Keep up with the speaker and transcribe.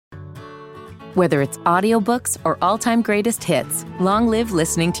Whether it's audiobooks or all-time greatest hits, long live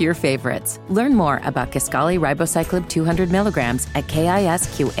listening to your favorites. Learn more about Kisqali Ribociclib 200 milligrams at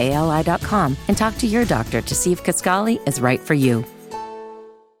KISQALI.com and talk to your doctor to see if Kisqali is right for you.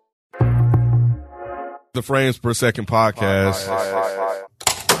 The Frames Per Second podcast.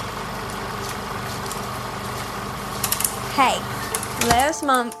 Hey, last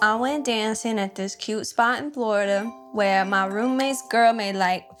month I went dancing at this cute spot in Florida where my roommate's girl made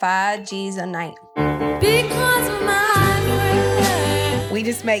like 5 G's a night. Because of my friend. We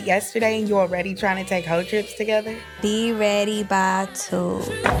just met yesterday and you already trying to take hoe trips together? Be ready by 2.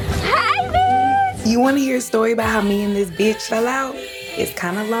 Hey, bitch! You want to hear a story about how me and this bitch fell out? It's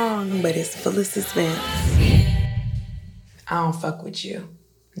kind of long, but it's full of suspense. I don't fuck with you.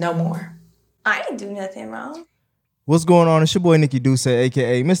 No more. I didn't do nothing wrong. What's going on? It's your boy Nikki Duce,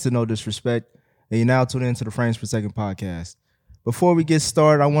 a.k.a. Mr. No Disrespect, and you're now tuned into the Frames Per Second podcast. Before we get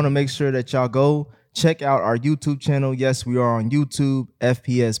started, I want to make sure that y'all go check out our YouTube channel. Yes, we are on YouTube.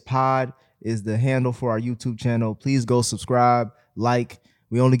 FPS Pod is the handle for our YouTube channel. Please go subscribe, like.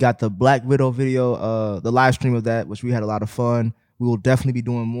 We only got the Black Widow video, the live stream of that, which we had a lot of fun. We will definitely be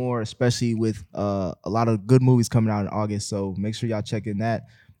doing more, especially with a lot of good movies coming out in August. So make sure y'all check in that.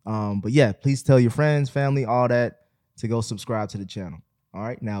 But yeah, please tell your friends, family, all that to go subscribe to the channel. All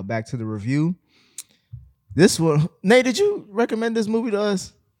right, now back to the review. This one, Nate, did you recommend this movie to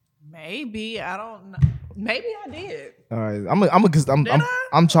us? Maybe. I don't know. Maybe I did. All right,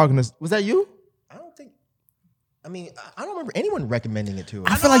 I'm chalking this. Was that you? I don't remember anyone recommending it to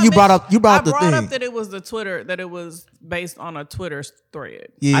us. I feel like you brought up the thing. I brought up that it was that it was based on a Twitter thread.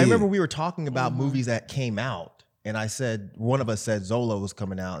 Yeah. I remember we were talking about movies that came out, and I said, one of us said Zola was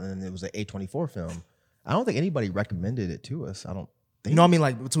coming out, and it was an A24 film. I don't think anybody recommended it to us. I don't think. You know what I mean?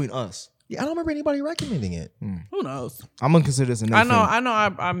 Like between us. Yeah, I don't remember anybody recommending it. Who knows? I'm going to consider this a Nate film. I know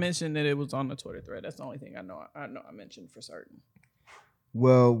I mentioned that it was on the Twitter thread. That's the only thing I know I mentioned for certain.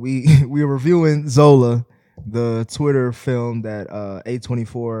 Well, we were reviewing Zola, the Twitter film that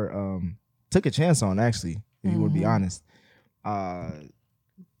A24 took a chance on, actually, if you would be honest. The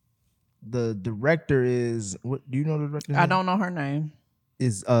director is, what do you know the director's name? I don't know her name.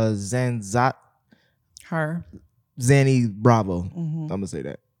 Is Zanzat. Her. Zanny Bravo. I'm going to say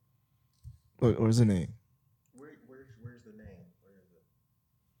that. Or is her name? Where's the name? Where is it?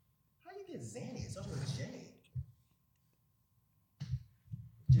 How do you get Zanny? It's over with J.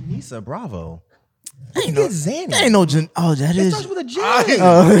 Janisa Bravo. Ain't no Zanny. Ain't no Jan. Oh, that it is. starts with a J.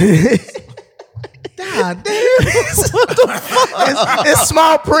 God damn. What the fuck? It's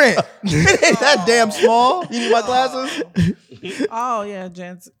small print. It ain't that damn small. You need my glasses? Oh, yeah,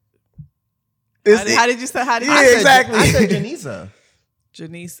 Jens. How did you say? Exactly. I said Janisa.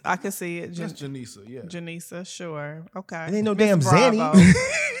 Janice, I can see it. That's Janisa, yeah. Janisa, sure. Okay. It ain't no damn Zanny.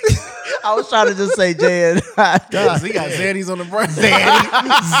 I was trying to just say Jan. God, he got Zannies on the brain.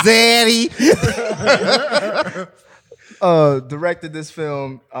 Zanny. Directed this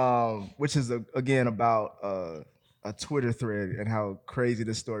film, which is again about a Twitter thread and how crazy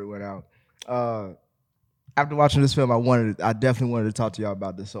this story went out. After watching this film, I definitely wanted to talk to y'all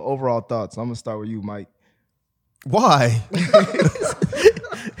about this. So overall thoughts. I'm gonna start with you, Mike. Why?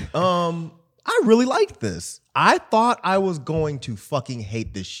 I really liked this. I thought I was going to fucking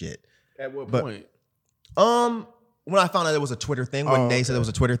hate this shit. At what point? When I found out it was a Twitter thing, when they said it was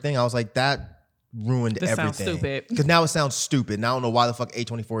a Twitter thing, I was like, that ruined everything. Sounds stupid. Because now it sounds stupid. And I don't know why the fuck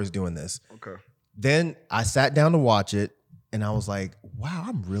A24 is doing this. Okay. Then I sat down to watch it, and I was like, wow,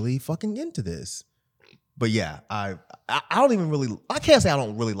 I'm really fucking into this. But yeah, I don't even really, I can't say I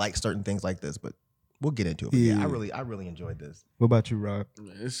don't really like certain things like this, but we'll get into it. But yeah, I really enjoyed this. What about you, Rob?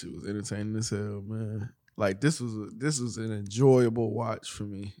 Man, this shit was entertaining as hell, man. Like this was an enjoyable watch for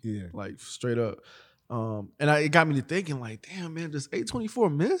me. Yeah, like straight up. And it got me to thinking, like, damn, man, does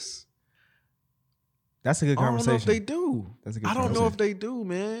A24 miss? That's a good conversation. I don't know if they do. That's a good I don't know if they do,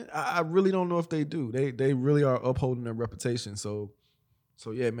 man. I really don't know if they do. They really are upholding their reputation. So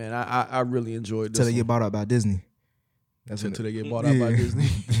yeah, man, I really enjoyed this. Until they get bought out by Disney. That's until they get bought out by Disney.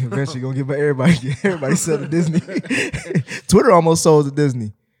 Eventually gonna get by everybody sell to Disney. Twitter almost sold to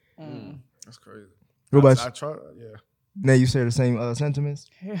Disney. That's crazy. What about you? I tried, yeah. Now you share the same sentiments?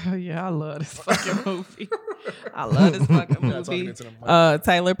 Hell yeah, I love this fucking movie. I love this fucking movie.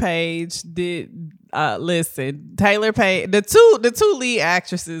 Taylor Page did listen. Taylor Page, the two lead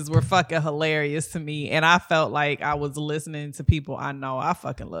actresses were fucking hilarious to me, and I felt like I was listening to people I know. I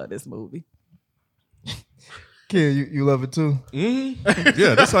fucking love this movie. Kid, you love it too? Mm-hmm.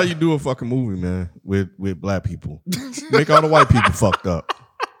 Yeah, that's how you do a fucking movie, man. With black people, make all the white people fucked up.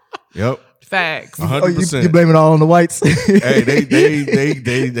 Yep. Facts. 100%. You blame it all on the whites. Hey,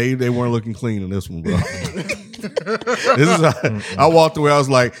 they weren't looking clean in this one, bro. I walked away. I was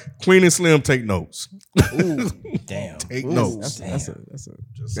like, Queen and Slim, take notes. Ooh, damn. Take notes. That's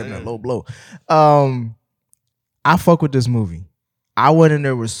a low blow. I fuck with this movie. I went in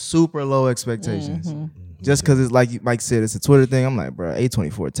there with super low expectations. Just because it's like Mike said, it's a Twitter thing. I'm like, bro,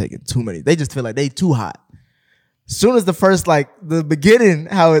 A24 taking too many. They just feel like they too hot. As soon as the first, like the beginning,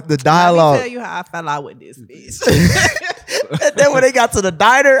 the dialogue. Let me tell you how I fell out with this bitch. And then when they got to the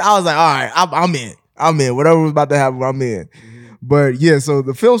diner, I was like, all right, I'm in. Whatever was about to happen, I'm in. But yeah, so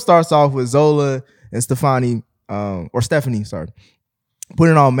the film starts off with Zola and Stephanie, putting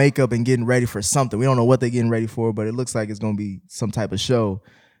on makeup and getting ready for something. We don't know what they're getting ready for, but it looks like it's going to be some type of show.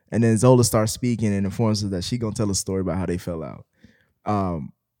 And then Zola starts speaking and informs us that she's going to tell a story about how they fell out.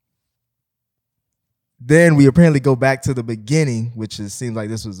 Then we apparently go back to the beginning, which seems like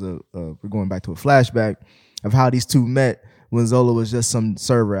this was we're going back to a flashback of how these two met when Zola was just some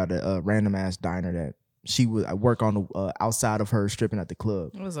server at a random ass diner that she would work on the outside of her stripping at the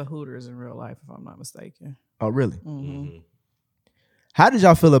club. It was a Hooters in real life, if I'm not mistaken. Oh, really? Mm-hmm. How did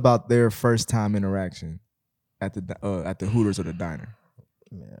y'all feel about their first time interaction at the Hooters or the diner?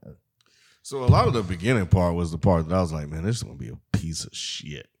 Man. So a lot of the beginning part was the part that I was like, man, this is gonna be a piece of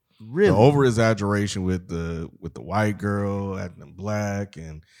shit. Really? The over exaggeration with the white girl acting black,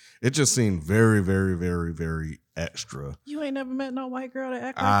 and it just seemed very, very, very, very extra. You ain't never met no white girl that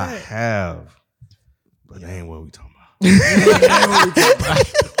act like I that? have, but that ain't what we talking about.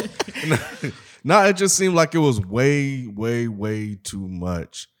 No, it just seemed like it was way, way, way too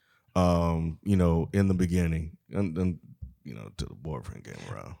much. In the beginning, and till the boyfriend came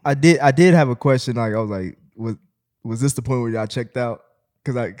around. I did have a question. Like I was like, was this the point where y'all checked out?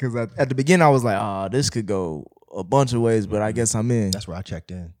 Because at the beginning I was like, oh, this could go a bunch of ways, but I guess I'm in. That's where I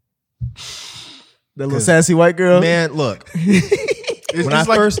checked in. The little sassy white girl. Man, look. when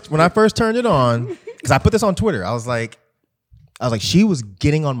I first turned it on, because I put this on Twitter, I was like, she was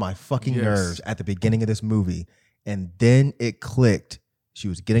getting on my fucking nerves at the beginning of this movie, and then it clicked. She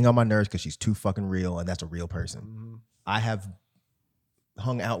was getting on my nerves because she's too fucking real, and that's a real person. Mm-hmm. I have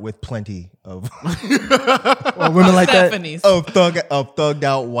hung out with plenty of women like that, of thugged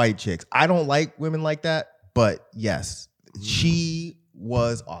out white chicks. I don't like women like that, but yes, she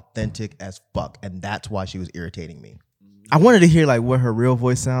was authentic as fuck, and that's why she was irritating me. I wanted to hear like what her real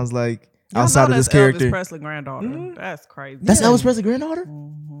voice sounds like outside of this character. Elvis Presley granddaughter. Mm-hmm. That's crazy. That's Elvis Presley granddaughter.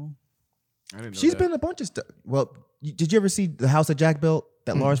 Mm-hmm. I didn't know She's that. been in a bunch of stuff. Well, did you ever see The House that Jack Built?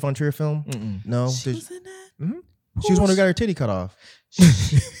 That Lars von Trier film? Mm-mm. No, She was in that. Mm-hmm. She was one who got her titty cut off.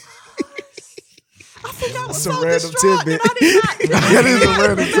 I think I was That's a so random distraught tidbit. that I did not. That is a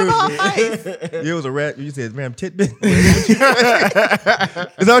random tidbit. It was a rat. You said random tidbit. Is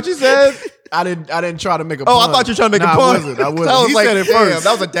that what you said? I didn't try to make a pun. Oh, I thought you were trying to make a pun. I wasn't. I was He like, said it damn, first.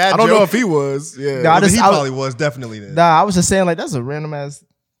 that was a dad I don't joke. know if he was. Yeah. Nah, He probably was definitely then. Nah, I was just saying like that's a random ass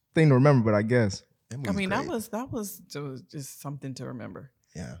thing to remember, but I guess. I mean, that was just something to remember.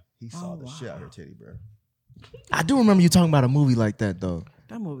 Yeah, he saw the shit out of her titty, bro. I do remember you talking about a movie like that though.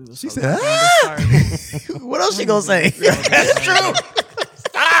 That movie was. She so said, disturbing. What else she gonna say? That's true.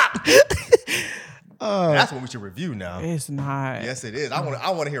 Stop. That's what we should review now. It's not. Yes, it is. I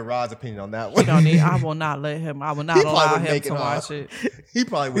want to hear Rod's opinion on that We one. don't need. I will not let him. I will not He probably allow wouldn't him make to it watch on. it. He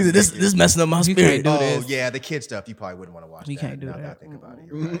probably He would. said, this messing up my You spirit. can't do Oh this. yeah, the kid stuff. You probably wouldn't want to watch. You that. can't do Now that. I think about it.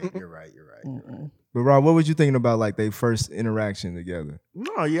 You're right. But Rob, what was you thinking about like their first interaction together?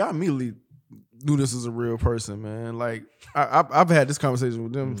 No, yeah, I immediately knew this was a real person, man. Like I've had this conversation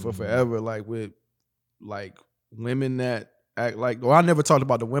with them for forever, like with like women that act like. Well, I never talked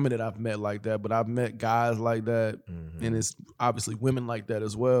about the women that I've met like that, but I've met guys like that, and it's obviously women like that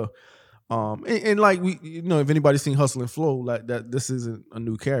as well. And like we, if anybody's seen Hustle and Flow, like that, this isn't a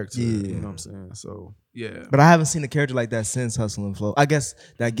new character. Yeah. You know what I'm saying? So yeah. But I haven't seen a character like that since Hustle and Flow. I guess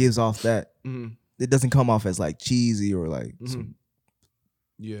that gives off that it doesn't come off as like cheesy or like some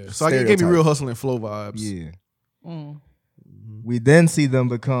So it gave me stereotype. real Hustle and Flow vibes. Yeah. Mm. We then see them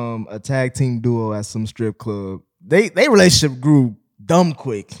become a tag team duo at some strip club. They relationship grew dumb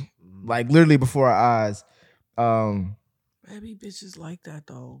quick, like literally before our eyes. Baby bitches like that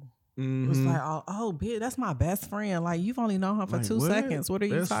though. It was like, oh, bitch, that's my best friend. Like, you've only known her for Like, 2 what? seconds. What are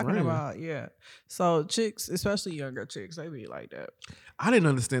you Best talking friend? about? Yeah. So chicks, especially younger chicks, they be like that. I didn't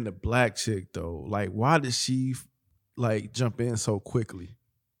understand the black chick though. Like, why did she like jump in so quickly?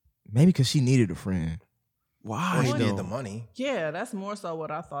 Maybe because she needed a friend. Why? She though? needed the money. Yeah, that's more so what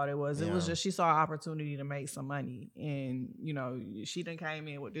I thought it was. It was Yeah. just she saw an opportunity to make some money. And, she done came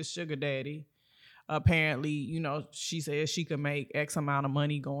in with this sugar daddy. apparently, she says she could make X amount of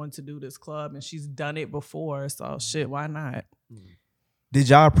money going to do this club, and she's done it before. So shit, why not? Did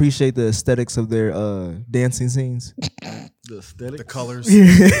y'all appreciate the aesthetics of their dancing scenes? The aesthetic, The colors.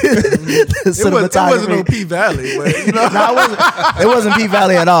 it wasn't no P Valley, but it wasn't P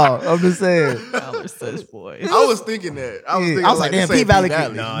Valley at all. I'm just saying. Y'all are such boys. I was thinking that. I was like, damn, damn, P Valley.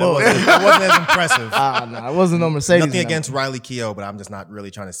 No, it wasn't as impressive. No, it wasn't no Mercedes. Nothing against Riley Keough, but I'm just not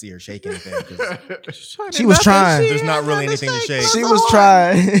really trying to see her shake anything. 'Cause She was trying. There's not really anything to shake. She was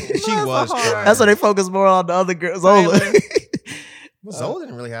trying. She was trying. That's why they focus more on the other girls. Zola. Well, Zola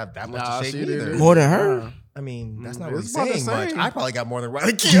didn't really have that much to shake she either. didn't. More than her. I mean, that's not really It's about the saying much. same. I probably got more than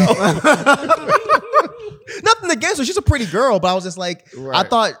Riley Keough. Nothing against her. She's a pretty girl, but I was just like, I Right.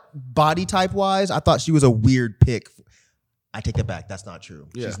 thought body type wise, I thought she was a weird pick. I take it back. That's not true.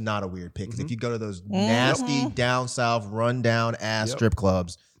 Yeah. She's not a weird pick. Because if you go to those nasty down south, run down ass strip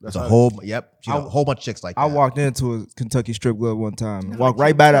clubs, there's a whole a whole bunch of chicks like that. I walked into a Kentucky strip club one time. Walked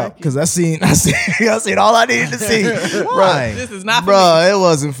right back out because I seen all I needed to see. Why? This is not for Bro, it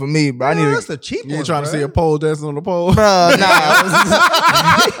wasn't for me, bro. I Bro, needed that's the cheap You one. ain't trying to bro. see a pole dancing on the pole. Bro,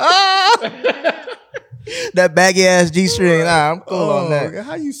 that baggy ass G string. Nah, I'm cool on that.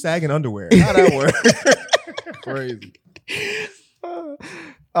 How you sagging underwear? How that work? Crazy.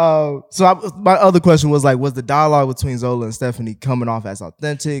 My other question was like, was the dialogue between Zola and Stephanie coming off as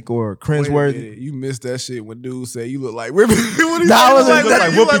authentic or Wait a cringeworthy? minute. You missed that shit when dude said you look like Whoopi. What he Nah, I say? wasn't- You look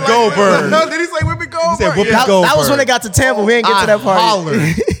like you Whoopi Goldberg. No, did he say Whoopi Goldberg? said Whoopi Yeah. Goldberg. That was when they got to Tampa. We didn't get to that part.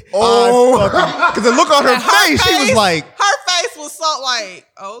 Hollered. Because the look on her face, she was like, her face was so like,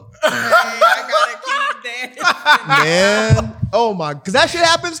 okay, I gotta keep dancing. man, oh my, because that shit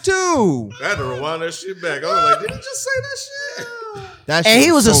happens too. I had to rewind that shit back. I was like, did he just say that shit? That And shit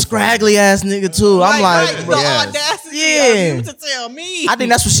he was a so scraggly ass nigga too. I'm like, the bro. audacity Yeah. of you to tell me. I think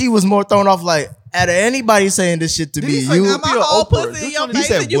that's what she was more thrown off. Like, out of anybody saying this shit to Did me, he say you. Whoopi Am I or whole Oprah? pussy in Which your one did he face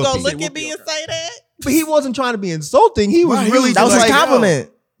say? and you gonna Whoopi. look at me and say that? But he wasn't trying to be insulting. He was Right, really That was just his like, compliment.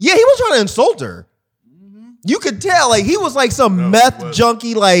 yeah, he was trying to insult her. You could tell, like he was like some meth he wasn't.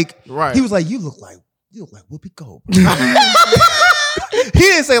 junkie. Like Right. he was like, you look like Whoopi Goldberg. He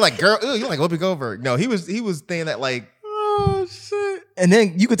didn't say like, girl, ew, you like Whoopi Goldberg. No, he was saying that like, Oh shit. And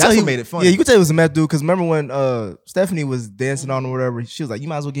then you could That's tell what he made it funny. Yeah, you could tell he was a meth dude. Because remember when Stephanie was dancing on or whatever, she was like, "You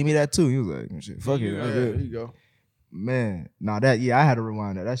might as well give me that too." He was like, "Shit, fuck it." Yeah, I'm there good." you go. Man, nah, I had to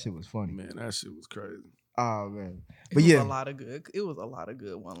rewind that. That shit was funny. Man, that shit was crazy. Oh man, It but was yeah, a lot of good. It was a lot of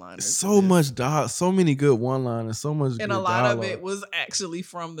good one-liners. So much so many good one-liners, so much and good a lot dialogue. of it was actually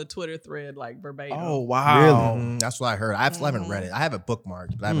from the Twitter thread, like verbatim. Oh wow. that's what I heard. I haven't read it. I have it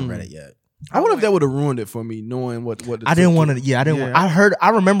bookmarked, but I haven't read it yet. I wonder if that would have ruined it for me, knowing what the I didn't took want it. to. Yeah, I didn't. Want, I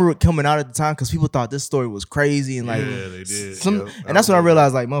remember it coming out at the time because people thought this story was crazy and like, Yeah, they did. some, Yep. and that's when I remember.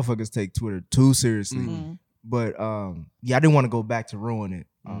 realized like motherfuckers take Twitter too seriously. Mhm. But yeah, I didn't want to go back to ruin it.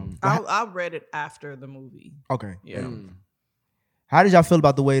 I read it after the movie. Okay, Yeah. how did y'all feel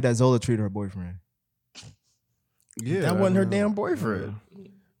about the way that Zola treated her boyfriend? Yeah, That wasn't her damn boyfriend.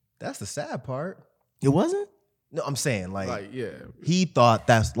 That's the sad part. It wasn't. No, I'm saying Like, yeah. he thought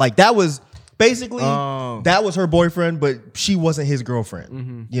that was basically Oh. that was her boyfriend, but she wasn't his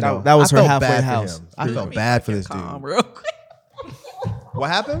girlfriend. You know, That was I her felt halfway bad for house. him. I Let felt me bad for fucking this calm dude. real quick. What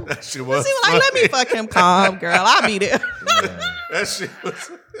happened? That shit was. She was like, "Let me fuck him calm, girl. I'll be there." That shit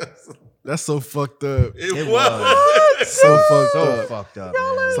was. That's so fucked up. It was. So fucked So up. fucked up,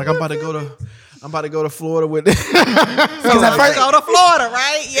 man. It's like I'm about to go to Florida with this. Because at first, Go to Florida,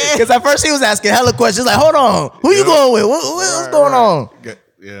 right? Yeah. because at first he was asking hella questions. Like, hold on, who you going with? What's going on?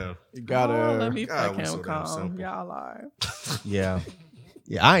 Yeah. You gotta. Oh, let me God, fuck we're so him damn calm. simple. Y'all lie. Yeah.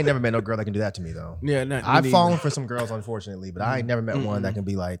 Yeah, I ain't never met no girl that can do that to me though. Yeah, not, I've me fallen neither. for some girls, unfortunately, but I ain't never met one that can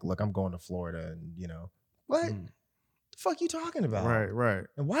be like, look, I'm going to Florida and what? The fuck you talking about? Right.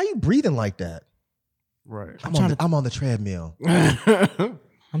 And why are you breathing like that? Right. I'm on the treadmill.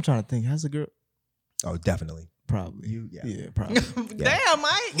 I'm trying to think. How's the girl? Oh, definitely. Probably. Yeah. Probably. Damn,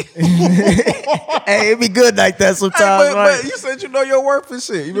 Mike. Hey, it'd be good like that sometimes. right? But you said you know your worth and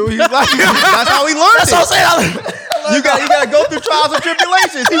shit. You know what he's like. That's how he learned That's it. what I'm saying. You got to go through trials and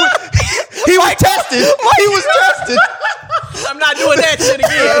tribulations. He was tested. He was tested. I'm not doing that shit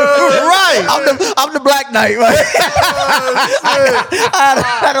again. Right. I'm the Black Knight. Right?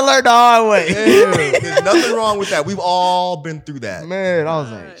 I had to learn the hard way. There's nothing wrong with that. We've all been through that. Man, I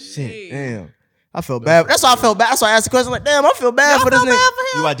was like, shit, damn. I felt bad. That's why I felt bad. That's why I asked the question. Like, damn, I feel bad for this nigga.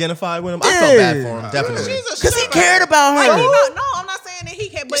 You identified with him? I felt bad for him, definitely. Because he cared about her. No, I'm not saying that he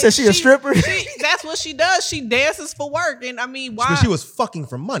can't. But said she a stripper? That's what she does. She dances for work, and I mean, why? Because she was fucking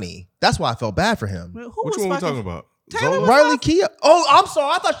for money. That's why I felt bad for him. Who Which was one we fucking- talking about? Zola? Riley Keough. Oh, I'm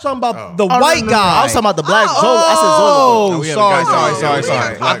sorry. I thought you were talking about the white guy. I was talking about the black Zola. Oh, I said Zola. we have a guy sorry.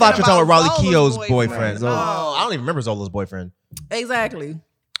 Zola. I thought you were talking about Riley Zola's Keough's boyfriend. boyfriend. No. Oh, I don't even remember Zola's boyfriend. Exactly.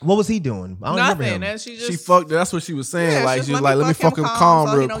 What was he doing? I don't remember Nothing. him. And she just She fucked. That's what she was saying. Yeah, like she's she was like, let me fuck him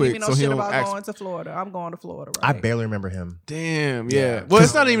calm real quick, so he don't about act. going to Florida. I'm going to Florida. I Right? barely remember him. Damn, yeah. Well,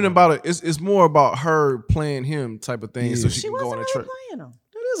 it's not even about it. It's more about her playing him type of thing, so she She can go wasn't on a really trip. playing him.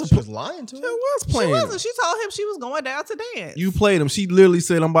 She was lying to him. She was She playing. him. wasn't. She told him she was going down to dance. You played him. She literally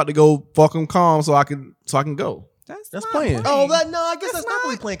said, "I'm about to go fuck him calm, so I can go." That's That's not playing. Oh, no, I guess That's that's not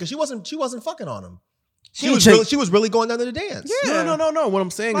really not- playing because she wasn't fucking on him. She She was really going down to the dance. Yeah. No. What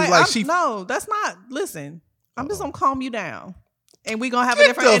I'm saying Like, is like I'm- she. no, that's not. Listen, I'm just gonna calm you down, and we gonna have a Get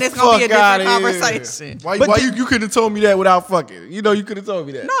different. the And it's gonna be a fuck outta different here. conversation. Why But you couldn't have told me that without fucking? You know, you could have told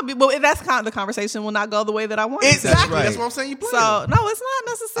me that. No, but that's kind of the conversation will not go the way that I want it to. Exactly. right. That's what I'm saying. You played So him. no, it's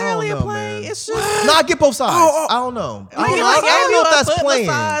not necessarily I a don't know, play. man. It's just. No, I get both sides. Oh, I don't know. Like, I if don't I know gave you if a that's foot playing.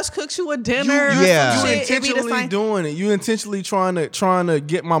 massage, cooks you a dinner. You- or yeah. some You shit, it'd be the intentionally same. doing it. You intentionally trying to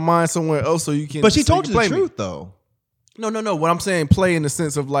get my mind somewhere else so you can. But she so told you can the play me. truth, though. No. What I'm saying, play in the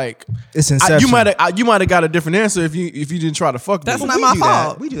sense of like, It's Inception. you might have got a different answer if you didn't try to fuck That's me. not We my do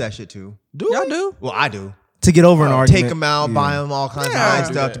fault. that. We do that shit too. Y'all do. Well, I do. to get over an argument. Take them out, Yeah. buy them all kinds of Yeah. nice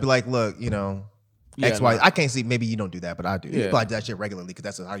Do stuff that. to be like, look, you know, Yeah, X, Y. no. I can't see. Maybe you don't do that, but I do. Yeah. You like that shit regularly because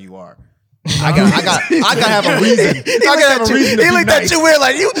that's how you are. I gotta have a reason. I gotta have a reason. To He be looked nice. at you weird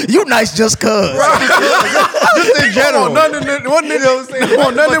like you nice just cuz. Just in general. Nothing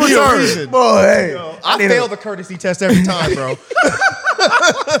in return. Boy, hey. I fail the courtesy test every time, bro.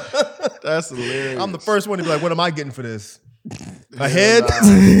 That's hilarious. I'm the first one to be like, what am I getting for this? A head?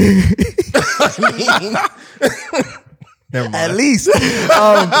 Never mind. At least.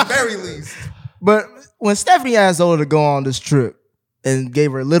 Very least. But when Stephanie asked Zola to go on this trip and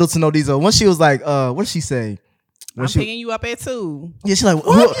gave her little to no detail, once she was like, what did she say? I'm picking you up at 2. Yeah, she's like,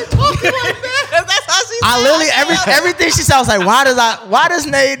 That's how she. I literally everything she said, I was like, why does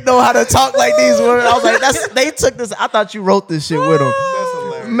Nate know how to talk like these women? I was like, they took this. I thought you wrote this shit with him. That's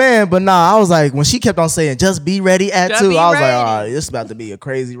hilarious. Man, but nah, I was like, when she kept on saying, just be ready at Just 2, be I was like, ready. all right, this is about to be a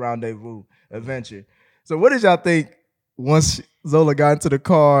crazy rendezvous adventure. So what did y'all think once Zola got into the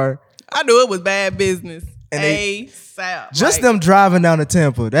car? I knew it was bad business. And ASAP. Just Like, them driving down to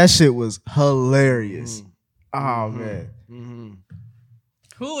Tampa, that shit was hilarious. Oh, man.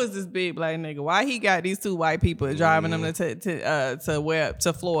 who is this big black nigga? Why he got these 2 white people driving them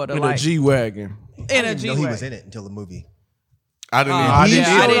to Florida in like a G-Wagon. in a I didn't know he was G-Wagon? in it until the movie. I didn't I even.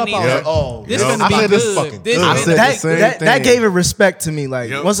 didn't I was either. like, oh, This Yep. finna I be said this good. fucking This good. I finna said be the That, same that, thing. that gave it respect to me. Like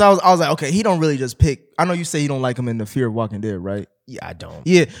Yep. once I was like, okay, he don't really just pick. I know you say you don't like him in the Fear of Walking Dead, right? Yeah, I don't.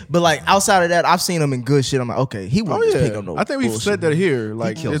 Yeah, but like outside of that, I've seen him in good shit. I'm like, okay, he won't Oh just yeah, pick up no. I think we've bullshit. said that here.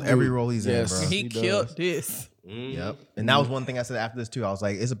 Like kills this every dude- role he's in, yes, bro. He does. killed this. Yep. And that was one thing I said after this too. I was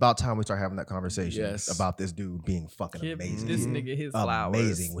like, it's about time we start having that conversation Yes. about this dude being fucking Give amazing. this nigga his flowers.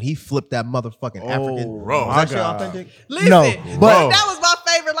 Amazing. When he flipped that motherfucking Oh, African. bro. Was that shit God. authentic? Listen, No, but but- that was my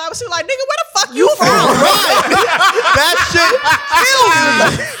favorite line. She was like, "Nigga, where the fuck you from?"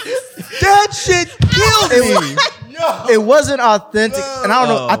 That shit killed me. It wasn't authentic, and I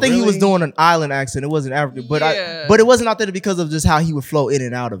don't know. Oh, I think he was really? doing an island accent. It wasn't African, but Yeah. but it wasn't authentic because of just how he would flow in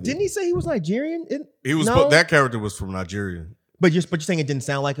and out of it. Didn't he say he was Nigerian? He was No? that character was from Nigeria. But you're saying it didn't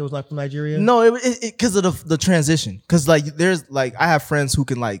sound like it was like from Nigeria? No, it because of the transition. Because like there's like I have friends who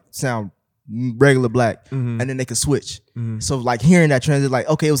can like sound regular black, and then they can switch. So like hearing that transition, like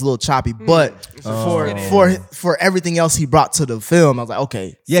okay, it was a little choppy, but for everything else he brought to the film, I was like,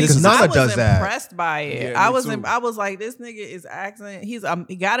 okay, Yeah, this 'cause is- Nana I was does that. impressed by it. Yeah, I me was too. I was like, this nigga is accent. He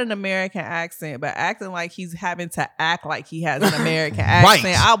got an American accent, but acting like he's having to act like he has an American accent.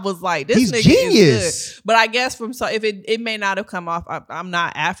 Right. I was like, this He's nigga genius. is good. But I guess if it may not have come off. I'm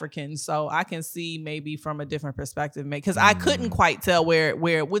not African, so I can see maybe from a different perspective, because I couldn't quite tell where,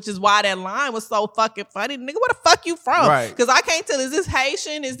 which is why that line was so fucking funny. Nigga, where the fuck you from? Right. Because I can't tell. Is this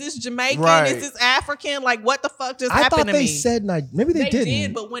Haitian? Is this Jamaican? Right. Is this African? Like, what the fuck just I happened thought to they me? said maybe they didn't.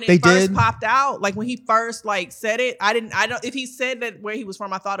 did, but when they it first did. popped out, like when he first like said it, I don't if he said that where he was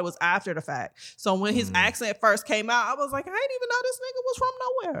from, I thought it was after the fact. So when his accent first came out, I was like, I didn't even know this nigga was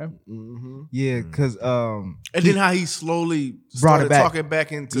from nowhere. yeah, because And then how he slowly Brought it started back. talking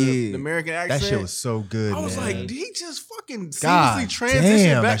back into Yeah. the American accent. That shit was so good. I was man. like, did he just fucking God seamlessly transition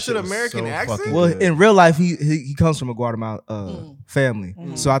damn, back that to shit the was American so accent? fucking well, good. in real life he comes from a Guatemala family,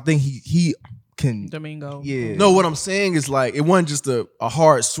 so I think he can. Domingo. Yeah, No, what I'm saying is like it wasn't just a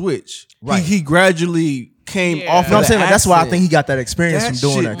hard switch. Right. He gradually came Yeah. off. You know what I'm saying? Like, that's why I accent. think he got that experience from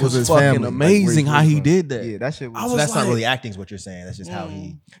doing shit that because was his fucking family. amazing like, how he did that. Yeah, that shit was. So that's not really acting, is what you're saying. That's just how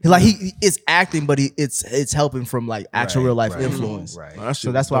he. Like he it's acting, but it's helping from like actual Right, real life right. influence. Right. That shit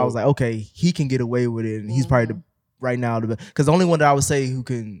So that's why I was like, okay, he can get away with it, and he's probably right now because the only one that I would say who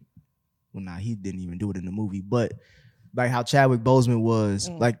can, well, nah, he didn't even do it in the movie, but like how Chadwick Boseman was,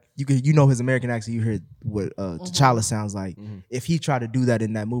 like you know his American accent, you heard what T'Challa sounds like. If he tried to do that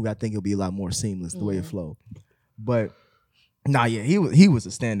in that movie, I think it'll be a lot more seamless the way it flowed. But nah, yeah, he was a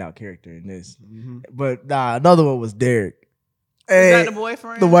standout character in this. But nah, another one was Derek. Is that the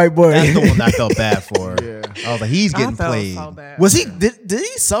boyfriend? The white boy. That's the one I felt bad for. Yeah. I was like, he's getting I felt played. so bad. Was he? Did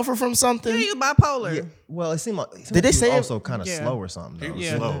he suffer from something? Yeah, he was bipolar. Yeah, well, it seemed like Did they he was say it? also kind of Yeah. slow or something. Though. He was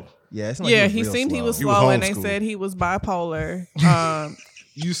Yeah. slow. Yeah, it seemed like Yeah, he he was real seemed he slow. was He was slow, and they homeschooled. said he was bipolar.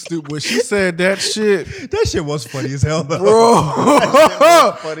 You stupid. When she said that shit, That shit was funny as hell, though.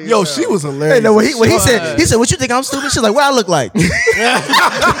 bro. Yo, she was hilarious. Hey, no, when he said, "What you think I'm stupid?" She's like, "What I look like?"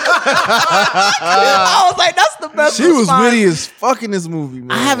 I was like, "That's the best." She was response. witty as fuck in this movie,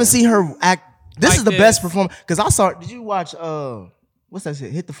 man. I haven't seen her act. This Like is the this. best performance because I saw. Did you watch? What's that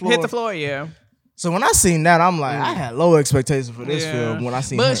shit? Hit the floor. Hit the floor, yeah. So when I seen that, I'm like, I had low expectations for this Yeah. film. When I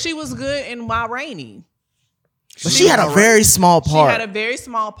seen But her, she was good in Ma Rainey. but she had a very small She part, had a very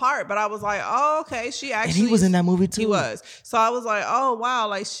small part, but I was like, oh, okay, she and actually. he was in that movie too. He was. So I was like, oh wow,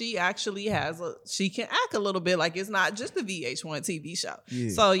 like she actually she can act a little bit. Like it's not just a VH1 TV show. Yeah.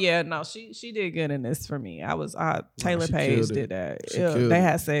 So yeah, no, she did good in this for me. Taylor she Page killed it. did that. She Ew, killed they it.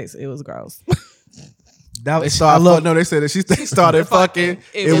 had sex. It was gross. That They was, started. No, they said that they started fucking.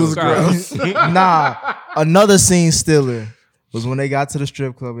 It It was was gross. nah. Another scene stiller was when they got to the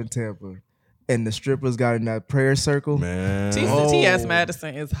strip club in Tampa, and the strippers got in that prayer circle. Man. T.S.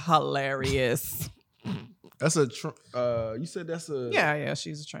 Madison is hilarious. That's a. You said that's a. Yeah,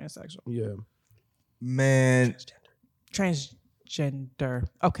 she's a transsexual. Yeah. Man, Transgender.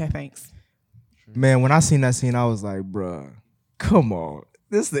 Okay, thanks. man, when I seen that scene, I was like, bruh, come on.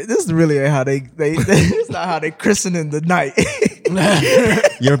 This really ain't how they it's not how they christening the night.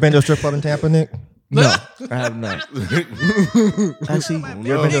 You ever been to a strip club in Tampa, Nick? No, I have not. Actually,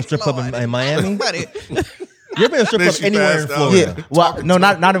 You ever been to a strip club in Miami? Buddy. You ever been to a strip club she anywhere in passed out. Florida? yeah. Well, no,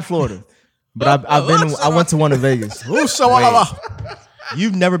 not in Florida, but I've been. I went to one in Vegas.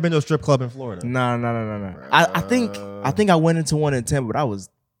 You've never been to a strip club in Florida? No. I think I went into one in Tampa, but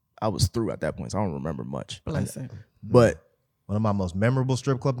I was through at that point, so I don't remember much. Bless him. But One of my most memorable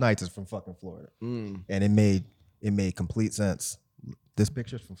strip club nights is from fucking Florida, and it made complete sense. This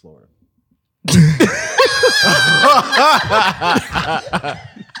picture's from Florida.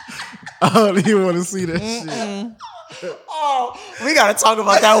 I don't even want to see that shit. oh, we gotta talk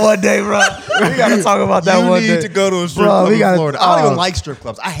about that one day, bro. We gotta talk about that one day. You need to go to a strip Bro, club we in gotta- Florida. I don't even oh. like strip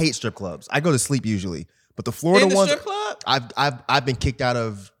clubs. I hate strip clubs. I go to sleep usually, but the Florida In the ones, strip club? I've been kicked out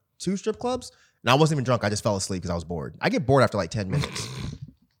of 2 strip clubs, and I wasn't even drunk. I just fell asleep because I was bored. I get bored after like 10 minutes.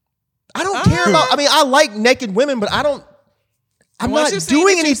 I don't care about. I mean, I like naked women, but I'm Once not you've seen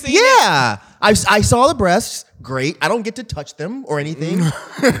doing it, you've anything. seen it. Yeah, I saw the breasts. Great. I don't get to touch them or anything,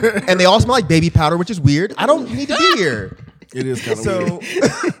 and they all smell like baby powder, which is weird. I don't need to be here. It is kind of So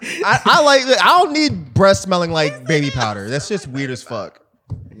weird. I don't need breath smelling like baby powder. That's just weird as fuck.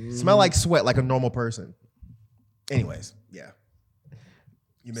 Smell like sweat like a normal person. Anyways, yeah.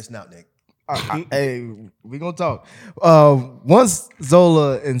 You missing out, Nick. Hey, we gonna talk. Once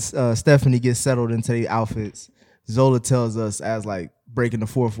Zola and Stephanie get settled into their outfits, Zola tells us as like breaking the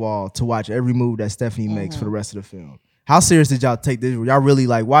fourth wall to watch every move that Stephanie makes for the rest of the film. How serious did y'all take this? Were y'all really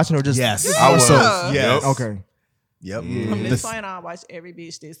like watching or just? Yes. I was. Yeah. Yes. Okay. Yep. From The, this point on, I watch every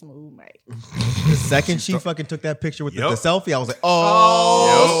bitch this move make. the second she fucking took that picture with the Yep. selfie, I was like,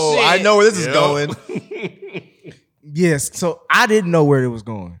 oh, shit. I know where this is Yep. going. Yes. So I didn't know where it was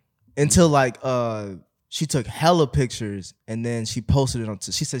going until like she took hella pictures and then she posted it on.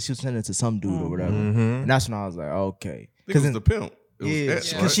 She said she was sending it to some dude or whatever, and that's when I was like, okay, It was the pimp. It was yeah, X,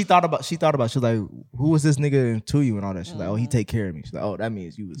 because right? she thought about. She was like, "Who was this nigga to you?" and all that. She's like, "Oh, he take care of me." She's like, "Oh, that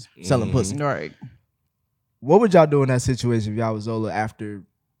means you was selling pussy." Right. What would y'all do in that situation if y'all was Zola after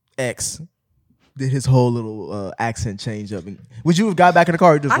X did his whole little accent change up? And would you have got back in the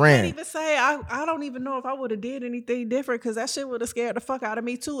car or just I ran? can't even say. I don't even know if I would have did anything different because that shit would have scared the fuck out of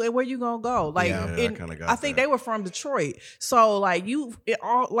me too. And where you gonna go? Like, Yeah, I kinda got I think that. they were from Detroit, so like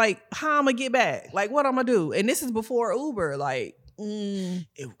how I'm gonna get back? Like, what I'm gonna do? And this is before Uber. Like,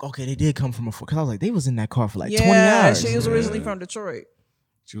 Okay, they did come from a because I was like, they was in that car for like 20 yeah, hours. she was originally from Detroit.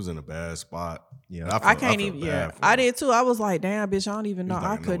 She was in a bad spot. Yeah. I can't even. felt Yeah, bad for I her. did too. I was like, damn, bitch, I don't even know. like, I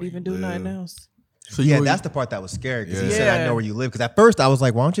I know couldn't where even you do nothing live. else. So that's the part that was scary because he said, I know where you live. Because at first I was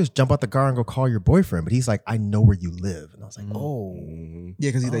like, why don't you just jump out the car and go call your boyfriend? But he's like, I know where you live. And I was like, Yeah,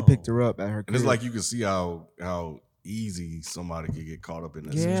 because they picked her up at her crib. And it's like you can see how easy somebody could get caught up in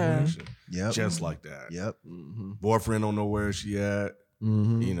that situation. Yep. Just like that. Yep. Boyfriend don't know where she at.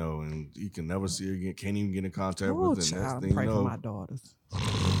 You know, and you can never see her again. Can't even get in contact with her. And that's the thing, pray for my daughters.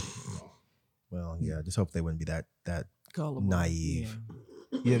 Well, yeah, just hope they wouldn't be that Gullible. naive.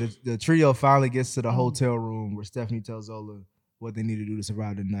 Yeah, the trio finally gets to the hotel room where Stephanie tells Zola what they need to do to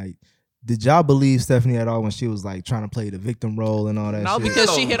survive the night. Did y'all believe Stephanie at all when she was like trying to play the victim role and all that No, shit?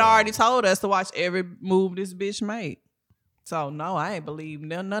 because she had already told us to watch every move this bitch made. So no, I ain't believe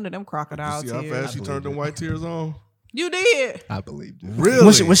none of them crocodile You see how tears. fast she turned them white tears on? You did. I believed it.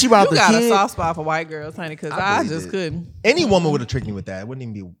 Really? When she brought You the got kid, a soft spot for white girls, honey, because I believe just it. couldn't. Any woman would have tricked me with that. It wouldn't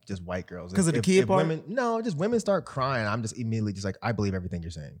even be just white girls. 'Cause of the If- kid if part? Women, no, just women start crying. I'm just immediately just like, I believe everything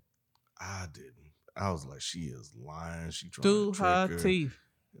you're saying. I didn't. I was like, she is lying. She trying Through to trick her her. teeth.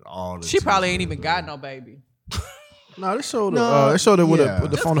 All the She probably tears ain't even in got her. no baby. No, they showed No, it. They showed it with yeah. the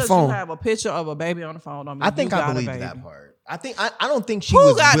Just phone. The 'cause phone. you have a picture of a baby on the phone. Don't mean I think you I got a believed baby. that part. I think I don't think she Who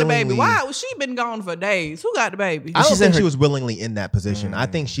was got the willingly, baby? Why? Well, she been gone for days. Who got the baby? I don't She said think she her- was willingly in that position. I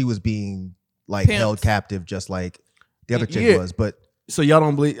think she was being like Pimped. held captive, just like the other chick Yeah. was. But So y'all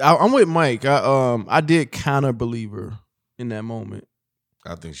don't believe? I'm with Mike. I did kind of believe her in that moment.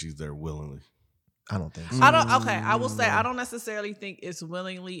 I think she's there willingly. I don't think so. I don't. Okay, I will say I don't necessarily think it's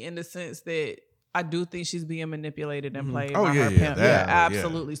willingly in the sense that I do think she's being manipulated and played Oh, by yeah, her yeah, pimp. that, Yeah, yeah.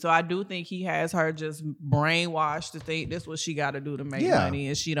 absolutely. So I do think he has her just brainwashed to think this what she got to do to make Yeah. money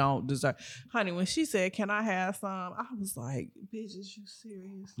and she don't deserve. Honey, when she said, "Can I have some?" I was like, "Bitch, is you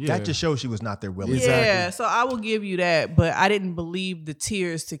serious?" Yeah. That just shows she was not there willingly. Exactly. Yeah, so I will give you that, but I didn't believe the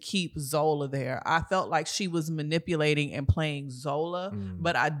tears to keep Zola there. I felt like she was manipulating and playing Zola,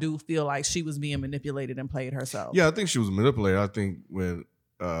 but I do feel like she was being manipulated and played herself. Yeah, I think she was manipulated. I think when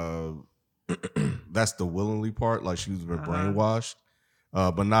that's the willingly part, like she was been brainwashed,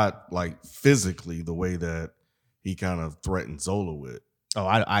 but not like physically the way that he kind of threatened Zola with. Oh,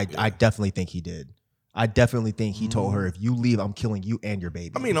 I definitely think he did. I definitely think he told her, if you leave, I'm killing you and your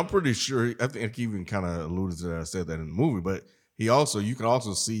baby. I mean, I'm pretty sure. I think he even kind of alluded to that. I said that in the movie, but you can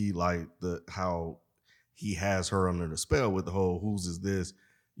also see like how he has her under the spell with the whole "whose is this?"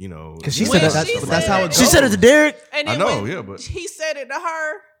 You know, because she When said she that. that's how it She said it to Derek. And I then know, when yeah, but he said it to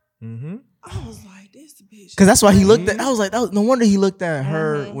her, Mm-hmm. I was like, "This bitch." Because that's why he looked at. I was like, that was, no wonder he looked at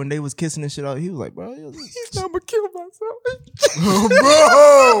her when they was kissing and shit out. He was like, bro, he's not gonna kill myself,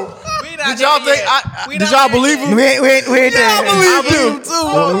 Bro, We not did y'all there think? yet. We Did not y'all there believe yet. him? We ain't there. I believe him too.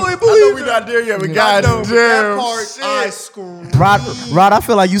 I know we not there yet, but God damn, shit. Rod, I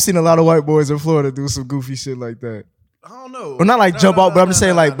feel like you seen a lot of white boys in Florida do some goofy shit like that. I don't know. Well, not like jump out, but I'm just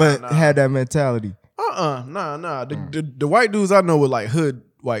saying like, nah. had that mentality. Nah. The white dudes I know were like hood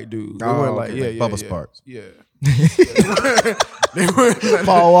white dudes. They weren't like okay. Bubba Sparks. Yeah. They weren't like,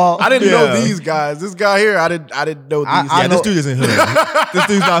 Paul Wall. I didn't know these guys. This guy here, I didn't know these. I guys. know- This dude isn't hood. This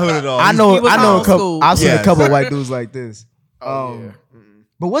dude's not hood at all. I know He was a old couple. school. I've seen Yes. a couple of white dudes like this. Oh, yeah.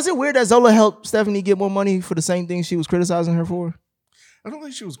 But was it weird that Zola helped Stephanie get more money for the same thing she was criticizing her for? I don't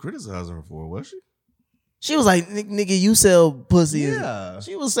think she was criticizing her for it, was she? She was like, nigga, you sell pussy. Yeah.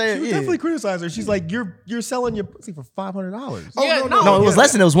 She was saying, She was definitely criticized her. She's like, you're selling your pussy for $500. Yeah, No, it was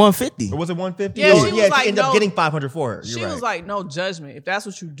less than it was 150. Or was it 150? Yeah, she was like, she ended up no. getting 500 for her. You're She right. was like, no judgment. If that's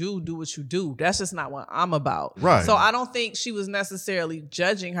what you do what you do. That's just not what I'm about. Right. So I don't think she was necessarily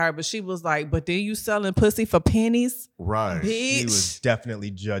judging her, but she was like, but then you selling pussy for pennies? Right. Bitch. He was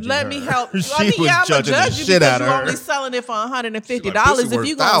definitely judging Let her. me help. She I mean, was yeah, I'm gonna judging the judge you shit because out of you her. only selling it for $150. She like, pussy If worth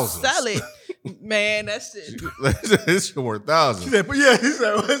you gonna thousands. sell it, man, that shit. It's worth thousands. But yeah, he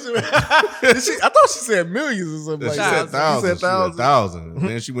said. I thought she said millions or something She like said that. thousands. She said thousands. thousands. And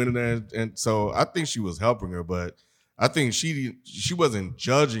then she went in there, and so I think she was helping her, but I think she wasn't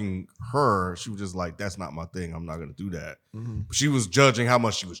judging her. She was just like, "That's not my thing. I'm not going to do that." She was judging how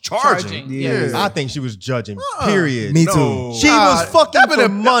much she was charging. Yeah. I think she was judging, period. Me No. too. She was fucking that for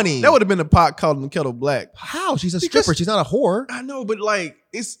money. That would have been the pot calling the kettle black. How? She's a stripper. She's not a whore. I know, but like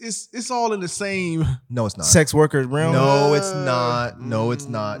it's all in the same. No, it's not. Sex workers realm. No, it's not. No, it's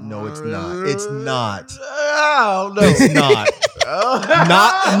not. No, it's not. It's not. I don't know. It's not.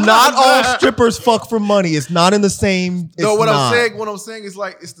 not all strippers fuck for money. It's not in the same. No, it's what not. I'm saying is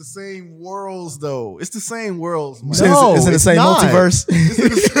like it's the same worlds though. It's the same worlds. Man. No, it's in the it's same not. multiverse.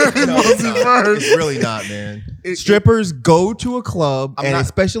 No, it's not. It's really not, man. Strippers go to a club, and not-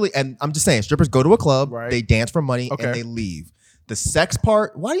 especially, and I'm just saying, strippers go to a club, Right. they dance for money, Okay. and they leave. the sex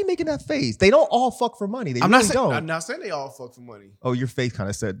part. Why are you making that face? They don't all fuck for money. They I'm really not saying they all fuck for money. Oh, your face kind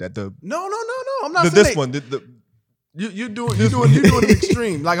of said that. No. I'm not saying you're doing an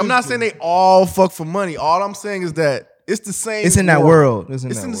extreme. Like I'm not saying they all fuck for money. All I'm saying is that it's the same. It's in that world. It's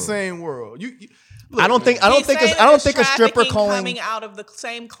in the same world. I don't think a stripper coming out of the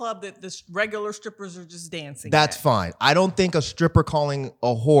same club that the regular strippers are just dancing. That's fine. I don't think a stripper calling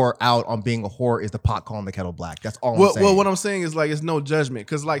a whore out on being a whore is the pot calling the kettle black. That's all I'm saying. Well, what I'm saying is like it's no judgment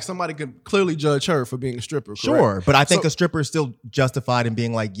because like somebody could clearly judge her for being a stripper. Correct? Sure, but I think a stripper is still justified in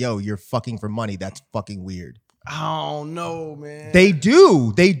being like, "Yo, you're fucking for money." That's fucking weird. I don't know, man. They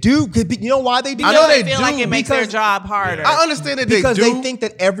do. You know why they do? I know they feel like it makes their job harder. I understand that because they do. They think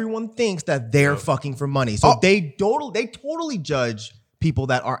that everyone thinks that they're fucking for money. So they totally judge people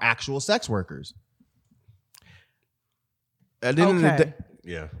that are actual sex workers. At the end of the day,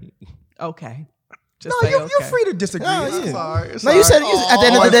 yeah. Okay. Just you're free to disagree. Sorry. No, you said at the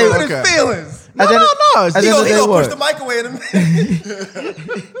end of the day. His feelings. No. At the end of the day, he'll what? push the mic away in a minute.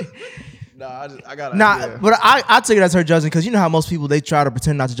 I got but I take it as her judging because you know how most people they try to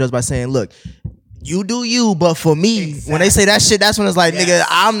pretend not to judge by saying, "Look, you do you, but for me, when they say that shit, that's when it's like, nigga,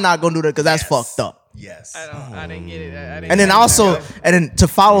 I'm not gonna do that because that's fucked up." Yes, I didn't get it. And then to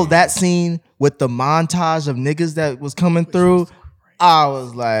follow that scene with the montage of niggas that was coming through, I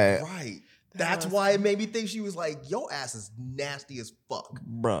was like, right. That's why it made me think she was like, "Your ass is nasty as fuck,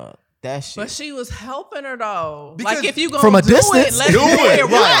 bruh." That shit. But she was helping her though. Because like if you gonna from a do distance, it, let's do it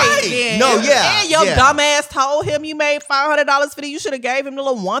right. Then. No, yeah. And your dumbass told him you made $500 for you should have gave him the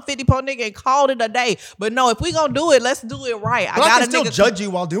little $150 per nigga and called it a day. But no, if we gonna do it, let's do it right. But I can still judge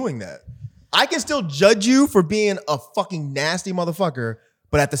you while doing that. I can still judge you for being a fucking nasty motherfucker.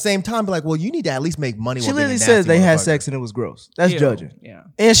 But at the same time, be like, well, you need to at least make money. She literally says they had sex and it was gross. That's judging. Yeah.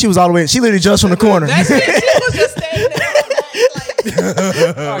 And she was all the way. She literally judged from the corner. She was just standing there.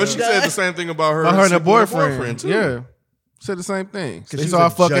 But she said the same thing about her and her boyfriend too. Yeah, said the same thing. They saw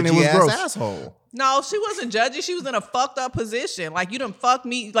her fucking. It was gross. Asshole. No, she wasn't judging. She was in a fucked up position. Like you done fucked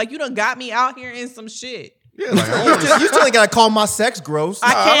me. Like you done got me out here in some shit. Yeah, like you still ain't gotta call my sex gross.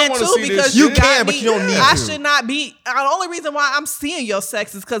 I can too because you can, but you don't need to. I should not be. The only reason why I'm seeing your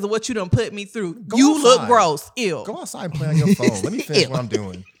sex is because of what you done put me through. You outside. look gross. Ew. Go outside and play on your phone. Let me finish what I'm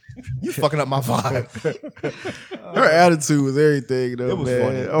doing. You fucking up my vibe. Her attitude was everything, though. It was man.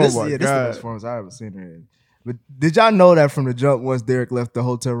 funny. Oh this, my This is the god! best performance I've ever seen her in. But did y'all know that from the jump? Once Derek left the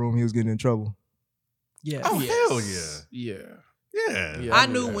hotel room, he was getting in trouble. Yeah. oh hell yeah. Yeah. I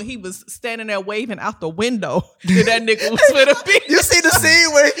knew when he was standing there waving out the window that nigga was finna be. You see the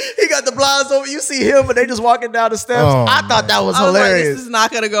scene where he got the blinds over. You see him, and they just walking down the steps. Oh, I thought that was I was like, hilarious. this is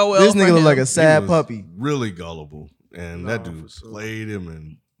not gonna go well. This for nigga look him. like a sad He was puppy. Really gullible, and that dude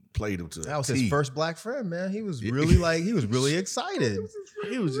played him to That was the his T. first black friend, man. He was really really excited.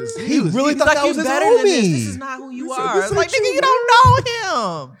 He was just. He really thought like, that you was his better than this. homie. This is not who you He said, are. "This It's like, ain't nigga, you, you don't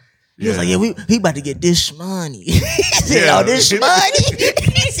know him. He was like, yeah, he about to get this money. He said, Yeah. oh, this money.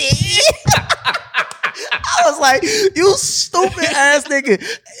 He said, I was like, you stupid ass nigga.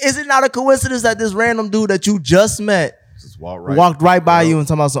 Is it not a coincidence that this random dude that you just met Just walked right by you and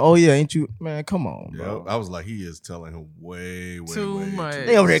talking about, oh yeah, ain't you, man, come on, bro. I was like, he is telling him way Too much.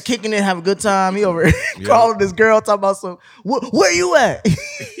 They over there kicking it, having a good time. He over there calling this girl, talking about some, where you at?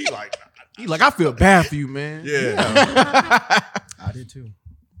 He like, I feel bad for you, man. yeah. I did too.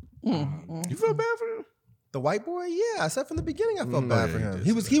 You feel bad for him? The white boy, yeah. I said from the beginning, I felt bad yeah, for him.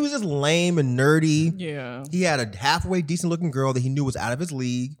 he He was just lame and nerdy. Yeah. He had a halfway decent looking girl that he knew was out of his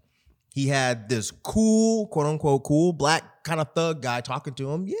league. He had this cool, quote unquote, cool black kind of thug guy talking to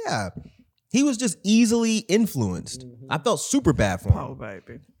him. Yeah. He was just easily influenced. I felt super bad for him. Oh,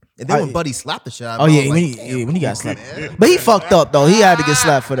 baby. And then when Buddy slapped the shit out of Oh him, yeah, I was like, when he got slapped. But he fucked up though. He had to get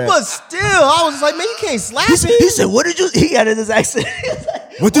slapped for that. but still, I was just like, man, you can't slap me. He said, what did you, he got in his accent.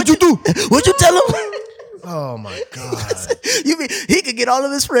 What did you do? What'd you tell him? Oh my God. You mean he could get all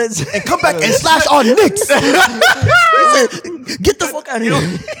of his friends And come back and slash our Knicks. He said, get the fuck out of here.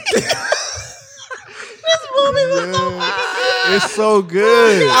 It's so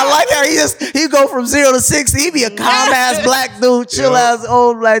good. I like how he go from 0 to 60. He be a calm ass black dude, chill ass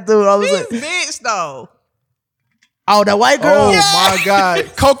old black dude. All of a He's sudden, bitch though. oh, that white girl. Oh my god,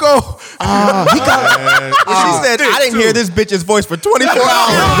 Coco. He got. She said, I didn't hear this bitch's voice for 24 hours. I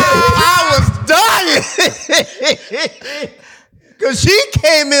was dying. Because she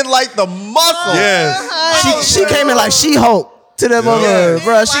came in like the muscle. Yes. She came in like She-Hulk to them bro.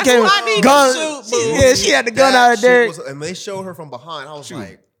 She Like, came I need to gun. shoot, boo. Yeah, she had the gun out of That there. shit was- and they showed her from behind. I was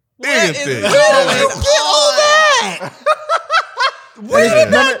like, Big is thing. going Get all that.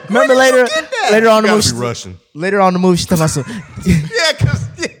 Remember later on the You movie. gotta be Russian. Later on the movie, she talking about some. Yeah,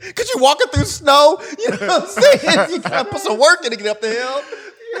 because you're walking through snow. You know what I'm saying? You gotta put some work in to get up the hill.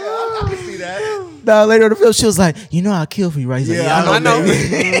 Yeah, I can see that. Nah, later in the film, she was like, "You know, I'll kill for you, right?" He's like, Yeah, "Yeah, I know, baby."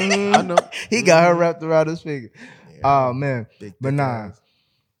 baby." I know. He got her wrapped around his finger. Yeah, Oh man, big but dick nah. ass.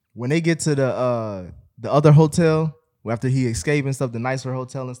 When they get to the other hotel after he escaped and stuff, the nicer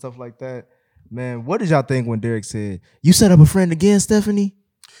hotel and stuff like that, man, what did y'all think when Derek said, "You set up a friend again, Stephanie"?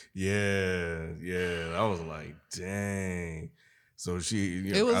 Yeah. I was like, dang. So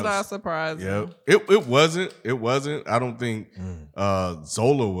It was not surprising. Yeah, it wasn't. It wasn't. I don't think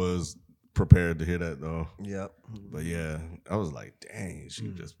Zola was prepared to hear that though. Yep. But yeah, I was like, dang, she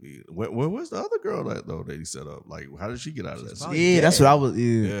would just be. Where was the other girl that he set up? Like, how did she get out of that? scene? Yeah, that's what I was.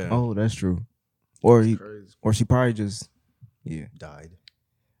 Yeah. Yeah. Oh, that's true. Or she probably just Died.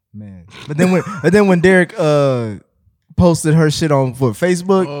 man. But then when Derek posted her shit on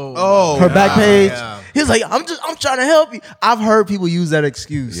Facebook, her back page. Yeah. He was like, I'm trying to help you. I've heard people use that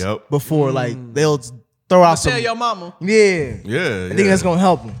excuse before. Like they'll throw out some. Tell your mama. Yeah. Yeah, I think that's gonna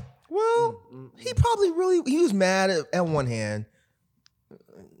help him. Well, he probably he was mad at one hand.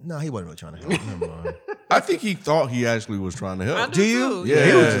 No, he wasn't really trying to help. Never mind. I think he thought he actually was trying to help. I do too. Yeah.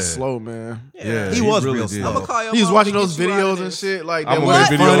 He was just slow, man. Yeah, He was really real did. slow. I'm gonna call your He was mama watching to those get you out of videos and this. shit like I'm that. gonna was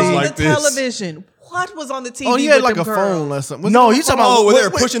make What videos was funny. on like the this. television? What was on the TV? Oh, he had with like a them phone girls? or something. No, you talking about Oh, where they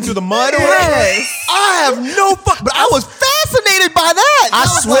were pushing through the mud? Yes. I have no fuck, but I was fascinated by that. I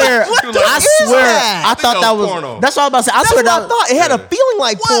was swear, like, what the I is swear, that? I thought that was. porno. That's what I was about to say. I That's swear what I that. thought. It had a feeling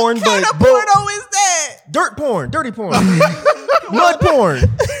like porn, What kind but of porno is that? dirt porn, dirty porn, mud porn.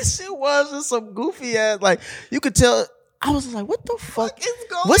 Shit was just some goofy ass. Like you could tell. I was like, what the fuck? is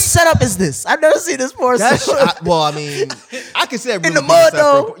going What setup is this? I've never seen this before. That's well, I mean, I can see that In really the mud, being separate.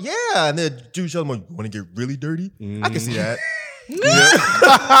 though. Yeah, and then dude showed them, "Want to get really dirty?" I can see that.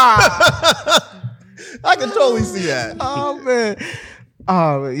 I can totally see that. Oh man.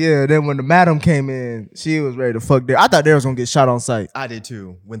 Oh yeah. Then when the madam came in, she was ready to fuck there. I thought they was gonna get shot on sight. I did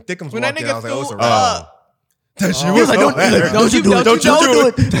too. When Thickums When that walked in, I was nigga like, "Oh, it's a threw wrap." up. That shit He was like, don't you do it. Don't you do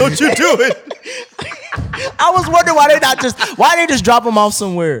it. Don't you do it. I was wondering why they just drop him off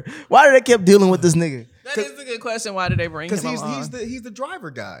somewhere. Why did they keep dealing with this nigga? That is a good question. Why did they bring him Because along? he's the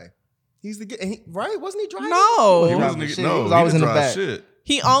driver guy. He's the right? Wasn't he driving? No. He Driving wasn't. shit. No, He was always didn't in the drive back. Shit.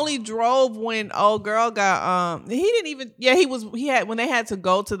 He only drove when old girl got he didn't even when they had to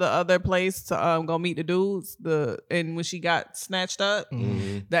go to the other place to go meet the dudes and when she got snatched up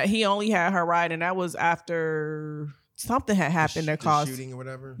that he only had her ride and that was after something had happened that The caused shooting or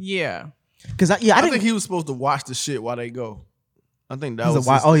whatever. yeah. Because I I didn't think he was supposed to watch the shit while they go. I think that He's was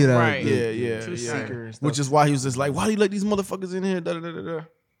a his- oh yeah, Right. yeah. seeker and stuff. Which is why he was just like, why do you let these motherfuckers in here? Da, da, da, da, da.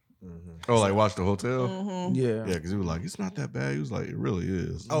 Oh, like watch the hotel. Mm-hmm. Yeah. Yeah, because he was like, it's not that bad. He was like, it really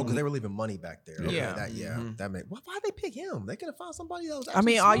is. Oh, because they were leaving money back there. Okay, Yeah. That made. Why'd they pick him? They could have found somebody else. I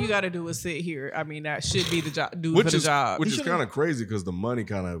mean, all you got to do is sit here. I mean, that should be the job. Dude which for the is job. which is kind of crazy because the money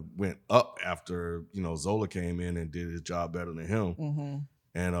kind of went up after Zola came in and did his job better than him, Mm-hmm.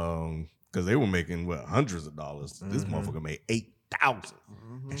 and because they were making hundreds of dollars. This motherfucker made $8,000,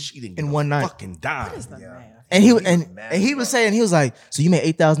 and she didn't In get a one night. fucking dime. and he was saying, he was like, so you made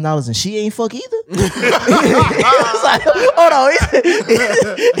 $8,000 and she ain't fuck either? It's like, hold on.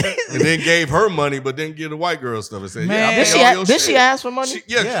 And then gave her money, but didn't give the white girl stuff. And said, Man. "Yeah, I Did pay Did all your she shit." ask for money?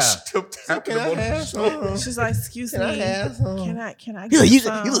 Yeah. She kept tapping him on the shoulder. She's like, excuse me. I have some? Can I He's like, get you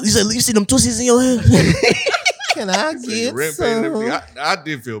some? said, you see them twists in your head? Can I Say get rent paid and everything. some? I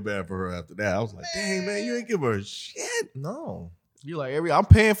did feel bad for her after that. I was like, dang, man, you ain't give her shit. No. You like I'm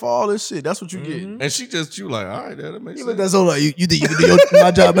paying for all this shit. That's what you get. And she like, all right, that makes You sense. look at Zola, you think you can do my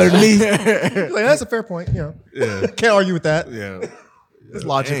job better than me? Like, that's a fair point. Yeah, Can't argue with that. yeah. It's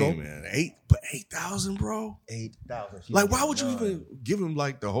logical. Dang, man, 8,000, bro. 8,000. Like, why would you even give him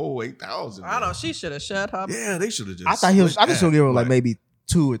like the whole 8,000? I don't know. She should have shut her. Yeah, they should have just. I thought he was. I just split should give him like that. maybe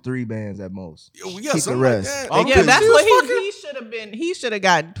 2 or 3 bands at most. Yeah, keep the something rest. Like that. Oh, Yeah, that's She what was he should have been. He should have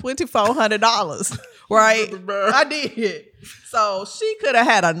gotten $2,400, right? I did. So she could have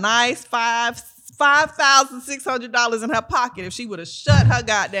had a nice $5,600 in her pocket if she would have shut her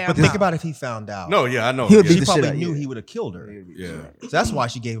goddamn But mouth. think about if he found out. No, yeah, I know. He would yeah. be She the probably shit out, knew yeah. he would have killed her. Yeah. So that's why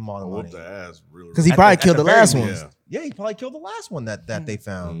she gave him all the Whooped money. the ass really. Because he At probably the- killed at the the very last least. one. Yeah. Yeah, he probably killed the last one that they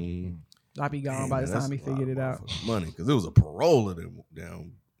found. Mm. I'd be gone by the time he figured it out. Money, because it was a parole of them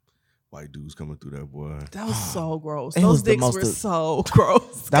damn white dudes coming through that boy. That was so gross. It Those was the dicks most- were so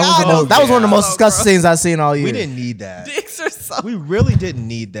gross. That was God, the most, that was one of the most so disgusting gross. scenes I've seen all year. We didn't need that. Dicks are so. We really didn't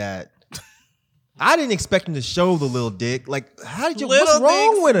need that. I didn't expect him to show the little dick. Like, how did you? Little What's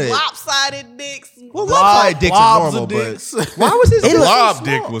wrong dicks, with it? lopsided dicks. Well, lopsided dicks are normal, but why was his Blob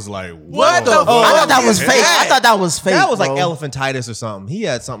dick was like, What the whoa. fuck? I thought that was fake. I thought that was fake. That was like bro. elephantitis or something. He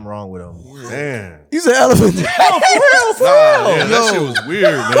had something wrong with him. Man. You said elephant. For real, for Nah, real. yeah, that shit was weird,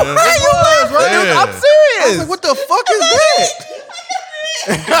 man. It was, right? Yeah. I'm serious. Like, what the fuck is that?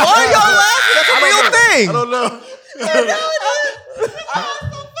 Why are y'all laughing? That's a real thing. I don't know.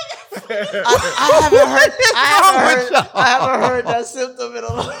 I haven't heard that symptom in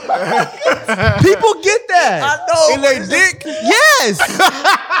a long time. People get that. I know. In their dick? Yes.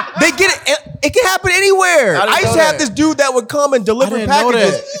 They get it. It can happen anywhere. I didn't I used know to have that. this dude that would come and deliver I didn't know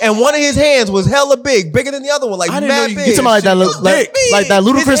packages, that. and one of his hands was hella big, bigger than the other one, like I didn't know mad you big. get You talking about like that, like that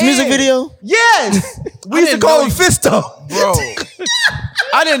Ludacris His music hand. video? Yes. We used to didn't call know him you- Fisto. Bro.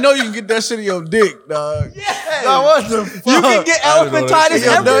 I didn't know you can get that shit in your dick, dog. Yes. Nah, what the fuck? You can get I didn't know that elephantitis shit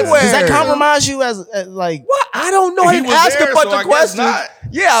was nuts. everywhere. Does that compromise you as like? What? I don't know. I He didn't was ask there, a bunch so I of guess questions. not.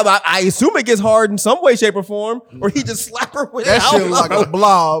 Yeah, I assume it gets hard in some way, shape, or form, or he just slap her with That it. I shit don't like know. a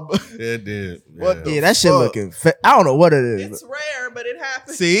blob. It did. What Yeah, that shit fuck? looking. I don't know what it is. It's rare, but it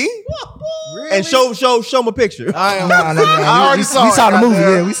happens. See? And show him a picture. I am. Nah. I already saw We it, saw the movie.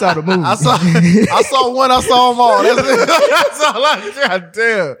 goddamn. Yeah, we saw the movie. I saw one. I saw them all. That's it. That's all I got.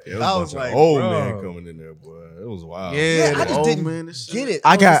 Damn. It was I a was bunch like, of old bro. men coming in there, boy. It was wild. Yeah, I the just old didn't man and shit. get it.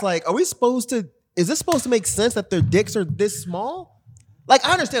 I I was got- just like, are we supposed to? Is this supposed to make sense that their dicks are this small? Like,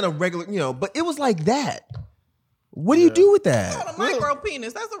 I understand a regular, but it was like that. What do you do with that? A micro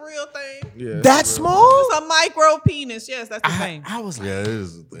penis. That's a real thing. Yeah. That small? It's a micro penis. Yes, that's the thing. I was like, Yeah, it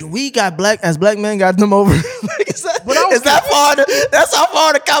is. a thing. we got black men got them over. Like, is that far? That's how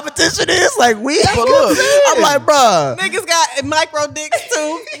far the competition is. Like we. But look, I'm like, bruh. Niggas got micro dicks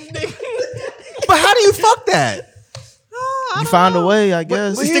too. But how do you fuck that? You find a way, I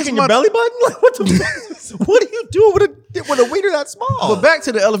guess. You stick in your belly button? Like, what the fuck? What do you do with a wiener that small? But back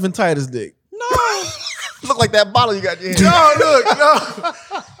to the elephantitis dick. No. Look like that bottle you got in your hand. No, look, no.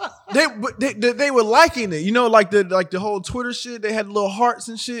 They were liking it. You know, like the whole Twitter shit. They had little hearts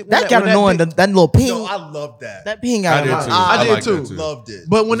and shit. That got annoying. That little ping. No, I love that. That ping got I did annoying. too. I did liked too. that too. Loved it.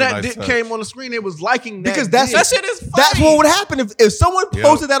 But when It was a that nice dick touch. came on the screen, it was liking that Because that's dick. That shit is funny. That's what would happen if someone Yeah.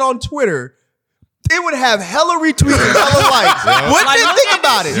 posted that on Twitter. It would have hella retweets and hella likes. What Like, did look think at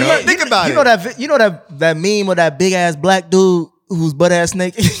about this it? shit. Think about You it. know that meme of that big ass black dude who's butt ass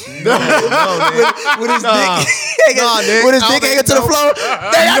naked with his Nah. dick, Nah, Nick, with his I dick don't hanging to the think floor.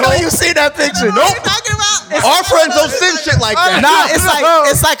 Dang, I know you seen that picture. What are you talking about? Our friends don't send shit like that. Nah, it's like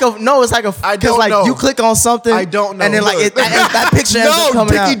I don't like know. you click on something. I don't know. and then like that picture ends up No,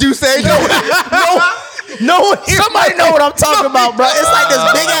 coming Dickie out. Duce. No one. Somebody know what I'm talking about, bro. It's like this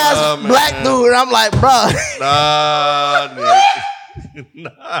big ass man. black dude, and I'm like, bro. Nah, Nick.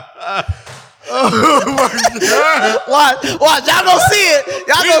 Watch, y'all gonna see it.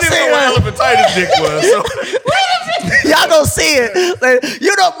 Y'all We gonna didn't see know what it. elephantitis dick was. So. Y'all gonna see it. Like,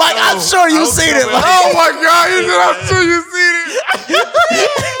 you know, Mike, I'm sure you I'm seen it. coming. Like, Oh my god! You said I'm sure you seen it.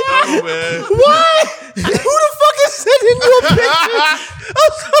 Oh, man. what? Who the fuck is sending you a picture?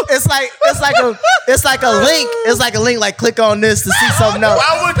 It's like a link. It's like a link. Like click on this to see something else.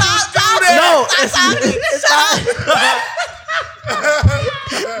 Why would you do that? No, it's not.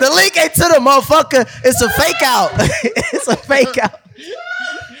 The link ain't to the motherfucker. It's a fake out. It's a fake out.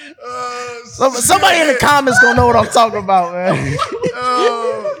 Somebody in the comments gonna know what I'm talking about, man.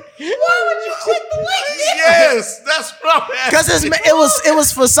 Yes, that's what I'm asking. Because it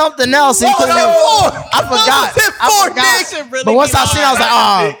was for something else. He couldn't have- I forgot. That shit really But once be I seen, it, I was like,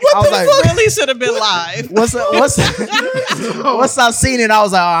 live. oh, I was like, really should have been live. once I seen it, I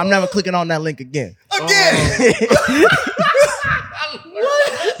was like, oh, I'm never clicking on that link again.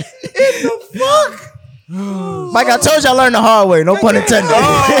 Mike, I told you I learned the hard way. No pun intended.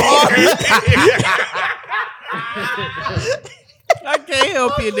 I can't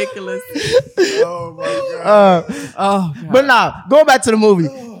help you, Nicholas. Oh my god! But nah, going back to the movie,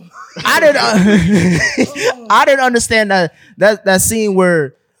 I didn't understand that scene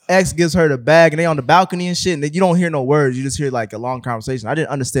where X gives her the bag and they on the balcony and shit, and then you don't hear no words. You just hear like a long conversation. I didn't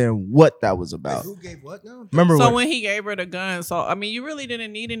understand what that was about. Who gave what now? Remember So when? when he gave her the gun, so I mean, you really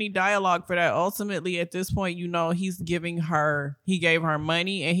didn't need any dialogue for that. Ultimately, at this point, you know, he gave her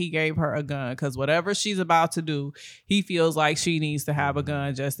money and he gave her a gun because whatever she's about to do, he feels like she needs to have a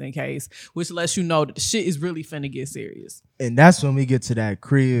gun just in case, which lets you know that the shit is really finna get serious. And that's when we get to that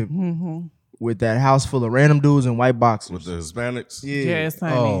crib with that house full of random dudes in white boxes. With the Hispanics? Yes,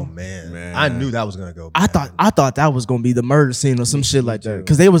 honey. Oh man. I knew that was gonna go I bad. thought that was gonna be the murder scene or some shit like that.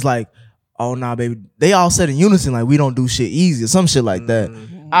 Because they was like, oh nah, baby. They all said in unison, like, we don't do shit easy or some shit like that.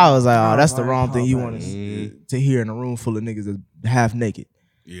 I was like, oh, that's the like, wrong thing you man. want to hear in a room full of niggas that's half naked.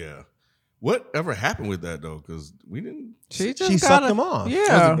 Yeah. Whatever happened with that though? Because we didn't. She sucked them off.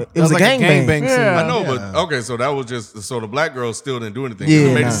 Yeah. It was a like gangbang. scene. Yeah. I know, Yeah. but okay, so that was just so the black girls still didn't do anything. Yeah,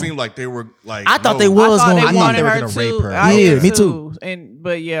 It made nah. it seem like they were like. I thought no. they was I thought going they to wanted they were her gonna to. rape her. I Yeah, did me too.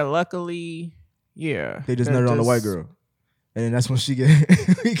 But yeah, luckily, yeah. They just That nutted on the white girl. And then that's when she get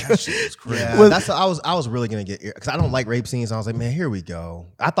That shit was crazy. Yeah, Well- that's I was really gonna get because I don't like rape scenes. I was like, man, here we go.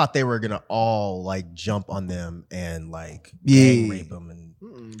 I thought they were gonna all like jump on them and like gang rape them and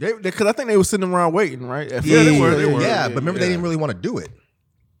Because I think they were sitting around waiting, right? At Yeah, they first. were, they were. yeah, but remember they Yeah. didn't really want to do it.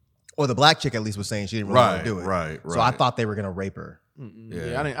 Or the black chick at least was saying she didn't really want to do it. Right. So I thought they were gonna rape her.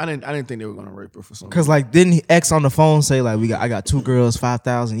 Yeah, I didn't think they were gonna rape her for something. Cause like didn't X on the phone say like I got 2 girls,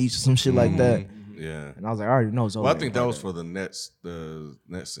 5,000 each or some shit like that. Yeah. And I was like, I already know Zola. Well, I think ain't that like was for the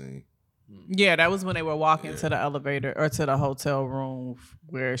net scene. Yeah, that was when they were walking to the elevator or to the hotel room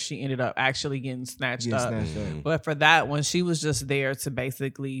where she ended up actually getting snatched Yeah, up. snatched up. But for that one, she was just there to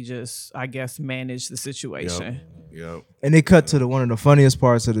basically just, I guess, manage the situation. Yep. And they cut to one of the funniest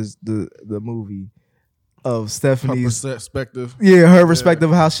parts of the movie of Her Stephanie's perspective. her perspective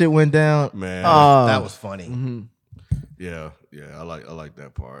of how shit went down. Man. That was funny. Yeah. I like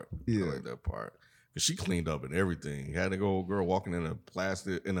that part. Yeah. I like that part. Cause she cleaned up and everything. Had to go girl walking in a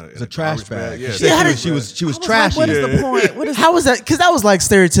plastic in It's a trash garbage bag. Yeah, She Yeah, said she was trashy. What is the point? What is How was that? Because that was like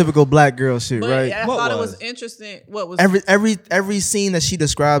stereotypical black girl shit, But right? I What thought was? it was interesting. What was Every scene that she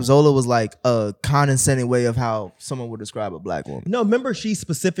described, Zola was like a condescending way of how someone would describe a black woman. No, remember she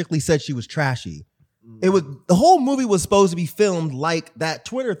specifically said she was trashy. It was the whole movie was supposed to be filmed like that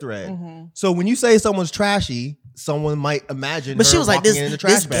Twitter thread. So when you say someone's trashy, someone might imagine. But she her was like walking this in the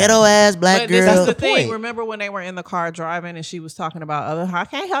trash this bag. ghetto ass black But this girl. is the thing. point. Remember when they were in the car driving and she was talking about I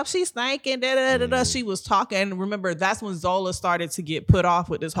can't help she's stinking. Da, da, da, da. She was talking. Remember, that's when Zola started to get put off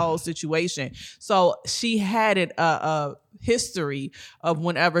with this whole situation. So she had a history of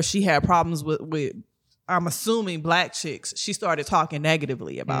whenever she had problems with I'm assuming black chicks, she started talking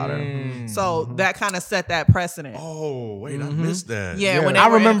negatively about her. So that kind of set that precedent. Oh, wait, I missed that. Yeah, when they I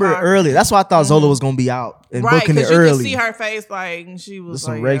were in the remember it car. earlier. That's why I thought Zola was gonna be out and Right, booking it because you early. could see her face like and she was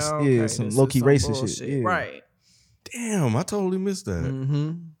Some like, race- yeah, yeah, okay, some this low-key is some racist shit, bullshit. yeah. Right. Damn, I totally missed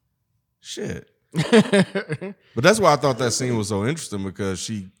that. Shit. But that's why I thought that scene was so interesting because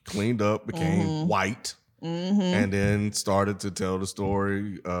she cleaned up, became white, and then started to tell the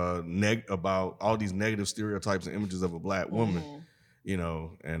story about all these negative stereotypes and images of a black woman. You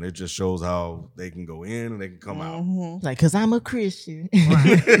know, and it just shows how they can go in and they can come out. Like, cause I'm a Christian.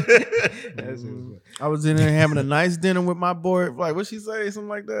 I was in there having a nice dinner with my boy. Like, what she say? Something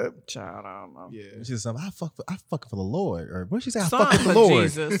like that. Child, I don't know. Yeah. She said, I fuck for the Lord. Or what did she say? I Something fuck with the for Lord.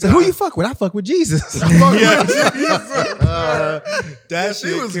 Jesus. So who you fuck with? I fuck with Jesus. That Shit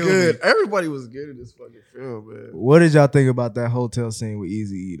she was killed good. me. Everybody was good in this fucking film, man. What did y'all think about that hotel scene with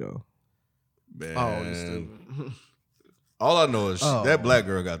Eazy-E though? Man. Oh, you stupid. All I know is Oh. that black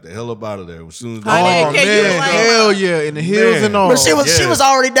girl got the hell up out of there as soon as Honey, Oh can you man, like- hell yeah, in the hills Man. and all. But she was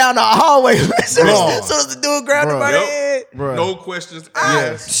already down the hallway. as soon as the dude grabbed her by the Yep. head. Bruh. no questions Yeah.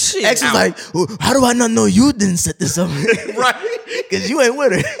 asked. Shit. X was like, "Well, how do I not know you didn't set this up? Right. Because you ain't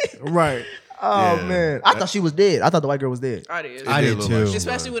with her. Right. Oh Yeah. man, I thought she was dead. I thought the white girl was dead. I did. I did look too. like she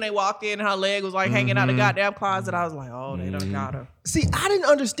Especially was. when they walked in and her leg was like hanging out the goddamn closet. I was like, oh, they done got her. See, I didn't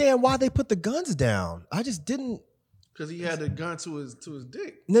understand why they put the guns down. I just didn't. Because he had the gun to his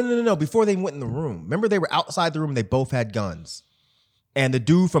dick. No. Before they went in the room. Remember they were outside the room and they both had guns. And the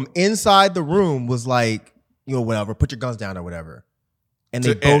dude from inside the room was like, you know, whatever, put your guns down or whatever. And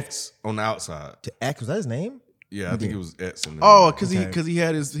they To both X on the outside. to X, was that his name? Yeah, I think it was X in there. Oh, because Okay. he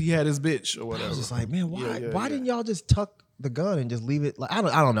had his bitch or I whatever. was just like, man, why Yeah. didn't y'all just tuck the gun and just leave it? Like I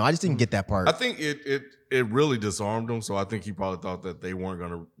don't know. I just didn't get that part. I think it really disarmed them. So I think he probably thought that they weren't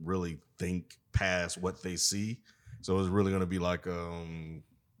going to really think past what they see. So it was really going to be like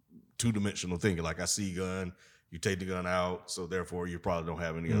two-dimensional thinking. Like I see gun, you take the gun out, so therefore you probably don't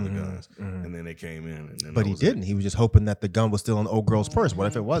have any other guns. And then they came in, and then but that he was didn't. He was just hoping that the gun was still in the old girl's purse. What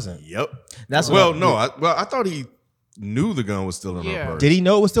if it wasn't? It. Yep. That's well, what- no. I thought he knew the gun was still in Yeah. her purse. Did he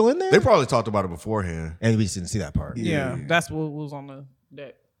know it was still in there? They probably talked about it beforehand. And we just didn't see that part. Yeah, that's what was on the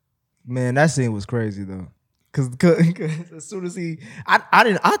deck. Man, that scene was crazy though. Cause as soon as I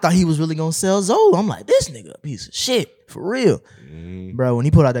thought he was really gonna sell Zola. I'm like, this nigga a piece of shit for real, bro. When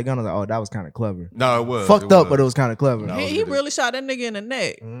he pulled out that gun, I was like, oh, that was kind of clever. No, it was Fucked it up, was. but it was kind of clever. He really shot that nigga in the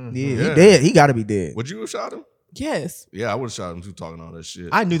neck. Yeah, Yeah. he dead. He got to be dead. Would you have shot him? Yes. Yeah, I would have shot him too, talking all that shit.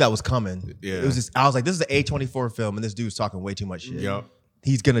 I knew that was coming. Yeah. It was just I was like, this is an A24 film, and this dude's talking way too much shit. Yep.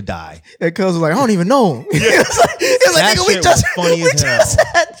 he's gonna die. And Cuz was like, I don't even know him. It's like, That nigga, shit was funny as hell.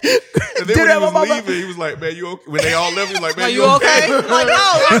 And then when he was leaving, he was like, "Man, you okay?" When they all left, he was like, "Man, Are you okay? Like, no,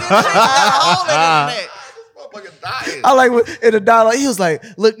 I didn't take that hole in his neck. I like in the dialogue, he was like,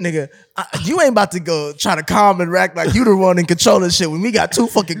 look, nigga, you ain't about to go try to calm and act like you the one in control of shit when we got 2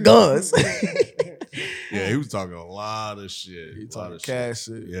 fucking guns. Yeah, he was talking a lot of shit. He talking cash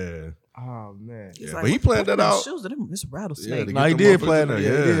shit. Yeah. Oh, man. Yeah, but he planned that out. Shoes of them, it's rattlesnake. to No, get he them did motherfuckers plan in it.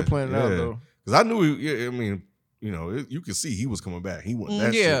 there. Yeah, he did plan it out, though. Because I knew, I mean, you could see he was coming back.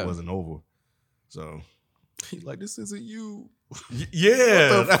 That shit wasn't over. So He's like, this isn't you.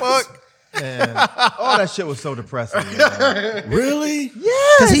 yeah, What the fuck? Man, all that shit was so depressing. Man. Really?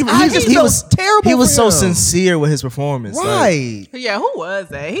 Yeah, He was terrible. He was for so him. sincere with his performance. Like, Right. Yeah, who was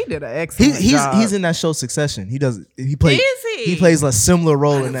that? He did an excellent he's job. in that show Succession. He plays Is he? He plays a similar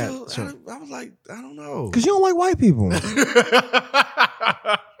role in that show. I was like, I don't know. Because you don't like white people.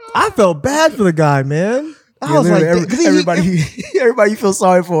 I felt bad for the guy, man. I was like, everybody you feel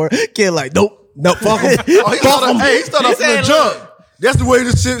sorry for, kid like, nope, fuck him. He started off from the jump. That's the way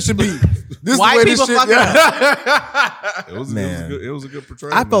this shit should be. This White is the way people this shit. fuck It was a good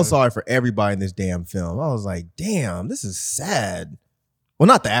portrayal. I felt sorry for everybody in this damn film. I was like, damn, this is sad. Well,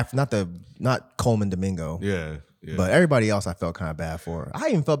 not Coleman Domingo, Yeah. but everybody else I felt kind of bad for. I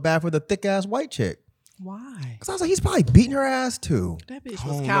even felt bad for the thick ass white chick. Why? Because I was like, he's probably beating her ass too. That bitch I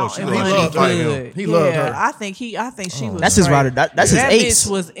was don't know. counting She money loved him. good. He loved her. I think she was. That's his straight. rider. That's his That ace.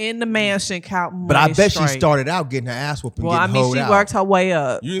 bitch was in the mansion counting money. But I bet she straight. started out getting her ass whooped and Well, I getting mean, hoed she out. worked her way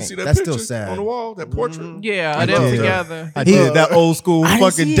up. You didn't see that That's picture still sad. on the wall, that portrait? Yeah, I them did. together. I did that old school I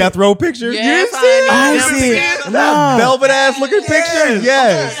didn't fucking see death it. row picture. Yes, you didn't see it? I Them see it. together. Nah. Velvet ass looking picture.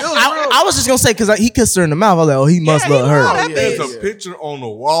 Yes. I was just gonna say because he kissed her in the mouth. I was like, oh, he must he love her. loved that There's bitch. a picture on the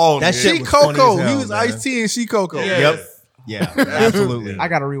wall. That man. shit She was funny Coco. as hell, He was man. Ice-T and she Coco. Yeah. Yep. Yeah, absolutely. I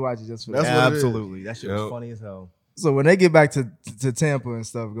gotta rewatch it just for That's that. what it is. Absolutely. That shit was Yep. funny as hell. So when they get back to Tampa and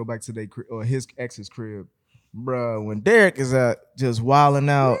stuff, go back to his ex's crib, bruh. When Derek is just wilding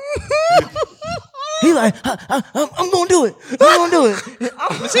out, he like, I'm gonna do it. I'm gonna do it.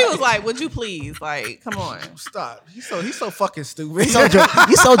 But she was like, "Would you please, like, come on?" Stop. He's so fucking stupid.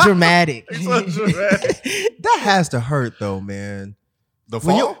 He's so dramatic. That has to hurt though, man. The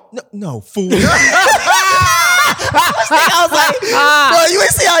When fall? no, fool. I was like, bro, you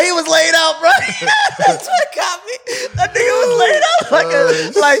ain't see how he was laid out, bro. That's what got me. That nigga was laid out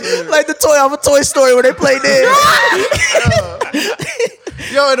like the toy off a Toy Story where they play dead.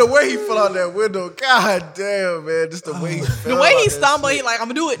 Yo, and the way he fell out that window, god damn, man. Just the way he fell The way out he that stumbled, shit. he like, "I'm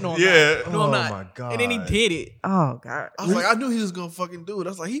gonna do it." No, I'm Yeah. not. No, I'm Oh, not. my God. And then he did it. Oh God. I was like, I knew he was gonna fucking do it. I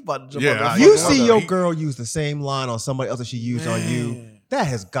was like, he about to jump Yeah, out that I- You fucking see window. your girl use the same line on somebody else that she used on you. That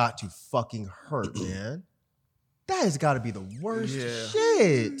has got to fucking hurt, man. That has got to be the worst Yeah.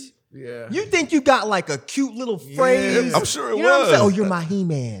 shit. Yeah. You think you got like a cute little phrase? I'm sure it You know what I'm was. saying? Oh, you're my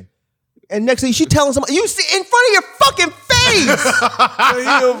He-Man. And next thing she telling somebody, you see in front of your fucking face, right in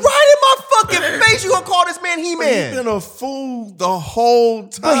my fucking face, you gonna call this man He's He-Man? been a fool the whole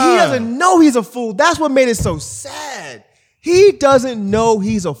time. But he doesn't know he's a fool. That's what made it so sad. He doesn't know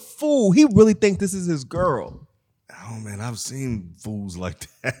he's a fool. He really thinks this is his girl. Oh man, I've seen fools like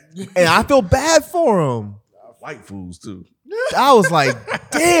that. And I feel bad for him. White fools too. I was like,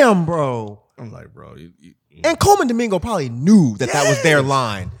 damn, bro. I'm like, bro. And Coleman Domingo probably knew that was their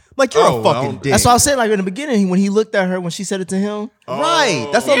line. Like, you're Oh, a well, I fucking don't- dick. That's what I was saying. Like in the beginning, when he looked at her when she said it to him, Right.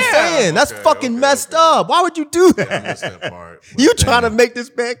 That's what I'm Yeah. saying. That's fucking messed up. Why would you do I that? missed that part. You trying to make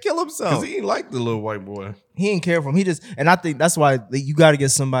this man kill himself. Because he ain't like the little white boy. he didn't care for him. He just, and I think that's why you got to get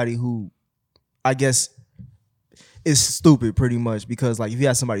somebody who, I guess, is stupid pretty much because like if you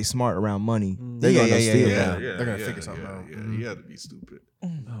have somebody smart around money, they're gonna steal that. They're gonna figure something out. Yeah, he had to be stupid.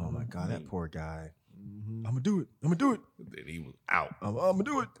 Oh my God, that poor guy. I'm gonna do it. I'm gonna do it. Then he was out. I'm gonna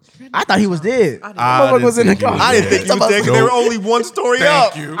do it. I thought he was dead. I didn't- Motherfucker was in the think he car. was I didn't think you was dead because they were Nope. only one story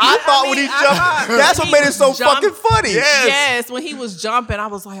Thank up. you. I thought when he jumped, that's what made it so fucking funny. Yes, when he was jumping, I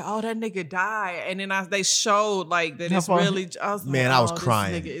was like, "Oh, that nigga died." And then they showed like that it's really. I was like, Man, I was "Oh, this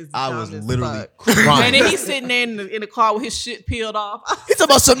crying. nigga is I dumb was as literally fuck." crying. And then he's sitting there in the car with his shit peeled off. He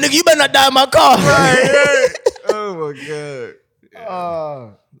talking about some nigga. You better not die in my car. Oh my god.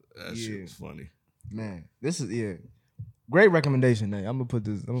 That shit was funny. Man, this is great recommendation, Nate. I'm gonna put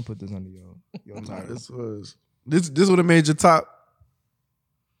this under your Nah, title. this would have made your top.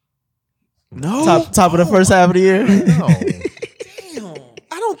 No. Top of the first half of the year. No.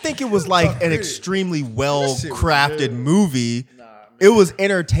 I don't think it was like an extremely well crafted movie. It was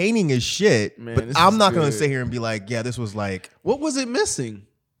entertaining as shit. Man, but this I'm is not going to good. sit here and be like, yeah, this was like. What was it missing?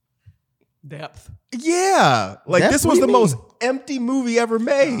 Depth. Yeah, like That's this what was do the you most mean? empty movie ever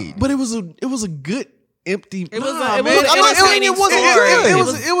made. But it was a good empty. It was Nah, a- it man. was an entertaining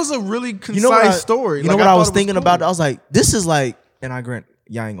story. It was a really concise You know what story. You know Like, what I thought was it thinking cool. about? I was like, this is like, and I grant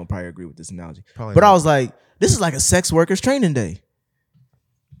y'all ain't gonna probably agree with this analogy, Probably but not. I was like, this is like a sex workers training day.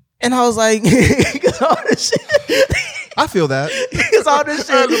 And I was like, because all this shit, I feel that. because all this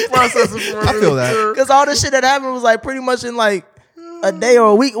shit, I feel that. because all this shit that happened was like pretty much in like a day or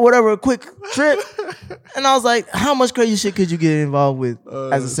a week or whatever, a quick trip. And I was like, how much crazy shit could you get involved with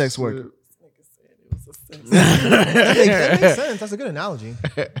as a sex worker? That makes sense. That's a good analogy.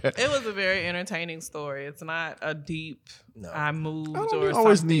 It was a very entertaining story. It's not a deep. I moved I don't or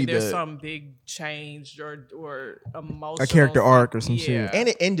always something. need There's that. some big change or emotional. A character arc or some shit. And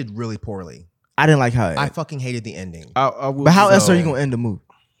it ended really poorly. I didn't like how it I ended. fucking hated the ending. I will But how else So- are you gonna end the movie?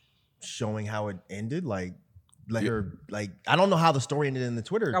 Showing how it ended, like let her, like I don't know how the story ended in the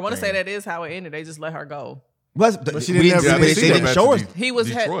Twitter. I want to thing. say that is how it ended. They just let her go. But she we didn't didn't, have- but they they didn't didn't show us. He was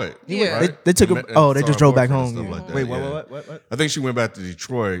Detroit. Yeah. They took him. And Oh, they saw just her drove back boyfriend and home. stuff Yeah. like that, Wait, yeah. what? I think she went back to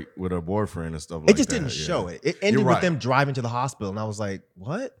Detroit with her boyfriend and stuff like that. It just didn't yeah. show it. It ended You're with right. them driving to the hospital, and I was like,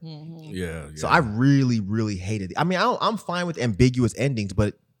 "What?" Yeah. So I really, really hated it. I mean, I'm fine with ambiguous endings,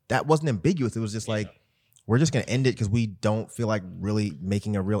 but that wasn't ambiguous. It was just like, we're just gonna end it because we don't feel like really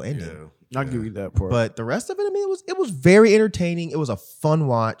making a real ending. Yeah. I'll give you that part. But the rest of it, I mean, it was very entertaining. It was a fun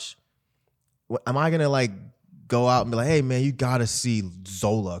watch. Am I gonna like go out and be like, "Hey, man, you gotta see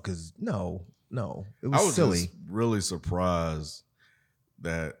Zola"? Because no, it was, I was silly. just really surprised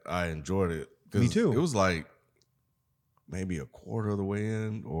that I enjoyed it. 'Cause Me too. It was like maybe a quarter of the way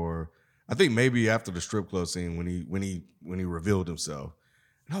in, or I think maybe after the strip club scene when he revealed himself.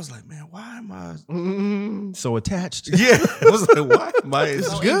 And I was like, man, why am I? So attached. Yeah, I was like, why am I?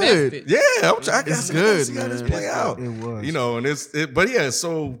 It's good. invested. Yeah, I'm trying. It's I good, see how this man. play out. It was. You know, and but yeah, it's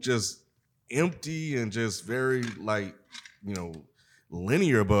so just empty and just very like, you know,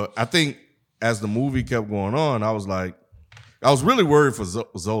 linear. But I think as the movie kept going on, I was really worried for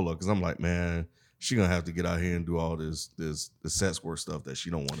Zola because I'm like, man, she gonna have to get out here and do all this sex work stuff that she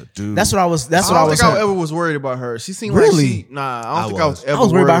don't want to do. That's what I was. That's I what I don't was. think I saying. ever was worried about her. She seemed Really? like I don't think I was ever I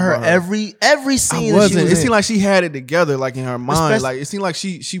was worried about her her. every scene. I that she wasn't. was It in. seemed like she had it together, like in her mind. Especially- Like it seemed like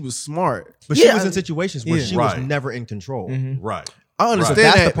she was smart. But Yeah. she was in situations where Yeah. she was Right. never in control. right. I understand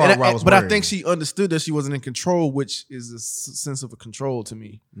That's that, the part and where I was but I worried. think she understood that she wasn't in control, which is a sense of a control to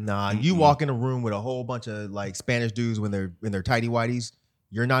me. Nah, you walk in a room with a whole bunch of like Spanish dudes when they're in their tighty whities.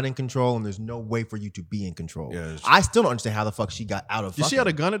 You're not in control, and there's no way for you to be in control. Yeah, it's- I still don't understand how the fuck she got out of. Did she fucking- have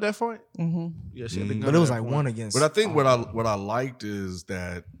a gun at that point? Mm-hmm. Yeah, she had a gun. but it was at like that point. one against. But I think what I liked is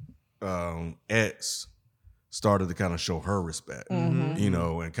that X started to kind of show her respect, you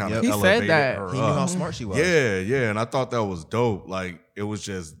know, and kind of Yep. He said elevated that. her He knew up. how smart she was. Yeah, and I thought that was dope. Like it was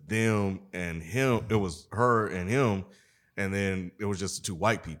just them and him. It was her and him, and then it was just the two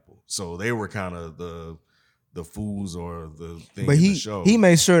white people. So they were kind of the fools or the thing But in the show. he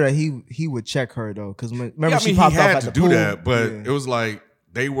made sure that he would check her though, because remember Yeah, I she mean, popped he off had at to the do pool? that, but Yeah. it was like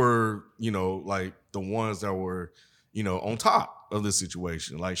they were, you know, like the ones that were, you know, on top of the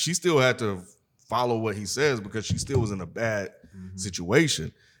situation. Like she still had to follow what he says because she still was in a bad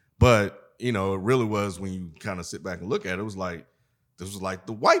situation. But, you know, it really was when you kind of sit back and look at it, it was like, this was like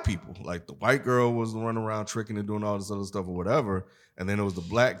the white people. Like the white girl was running around tricking and doing all this other stuff or whatever. And then it was the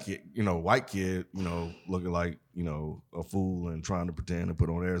black kid, you know, white kid, you know, looking like, you know, a fool and trying to pretend and put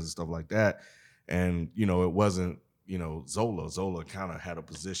on airs and stuff like that. And, you know, it wasn't, you know, Zola. Zola kind of had a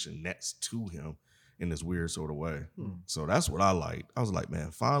position next to him in this weird sort of way. So that's what I liked. I was like,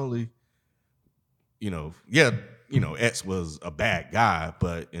 man, finally, you know, yeah, you know, X was a bad guy,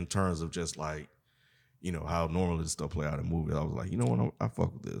 but in terms of just like, you know, how normally this stuff play out in movies, I was like, you know what, I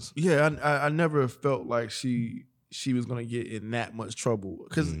fuck with this. Yeah, I never felt like she was gonna get in that much trouble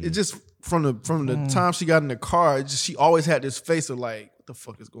because it just from the time she got in the car, it just, she always had this face of like, what the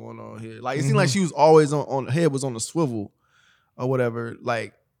fuck is going on here? Like it seemed like she was always on her head was on the swivel or whatever.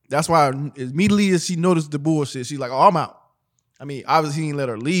 Like that's why immediately as she noticed the bullshit, she's like, oh, I'm out. I mean, obviously he didn't let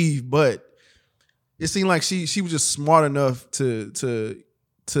her leave, but it seemed like she was just smart enough to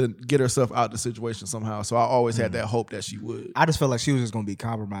get herself out of the situation somehow. So I always had that hope that she would. I just felt like she was just gonna be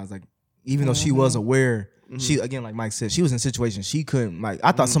compromised. Like even though she was aware, she again, like Mike said, she was in situations she couldn't. Like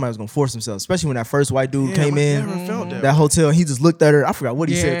I thought somebody was gonna force themselves, especially when that first white dude came in Never felt that hotel. He just looked at her. I forgot what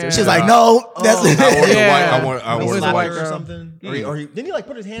he said to her. She was Yeah. like, "No, that's I wanted the Yeah. white. I It wanted was the a white. white or girl. something. Or didn't he like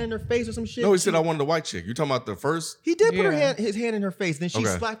put his hand in her face or some shit? No, he said I wanted the white chick. You talking about the first? He did put Yeah. his hand in her face. Then she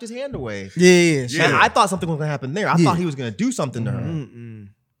Okay. slapped his hand away. yeah." Yeah. And I thought something was gonna happen there. I Yeah. thought he was gonna do something to her.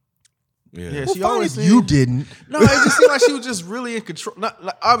 Yeah, Well, she fine always if you seemed- didn't. No, it just seemed like she was just really in control. Not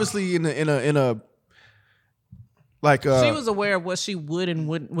like, obviously in a like she was aware of what she would and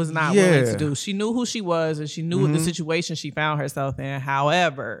was not willing to do. She knew who she was, and she knew the situation she found herself in.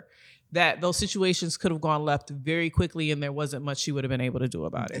 However, that those situations could have gone left very quickly, and there wasn't much she would have been able to do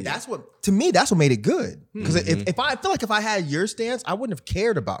about it. And that's what, to me, that's what made it good. Because if I feel like if I had your stance, I wouldn't have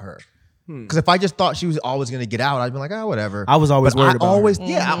cared about her. Because if I just thought she was always going to get out, I'd be like, oh, whatever. I was always worried about her.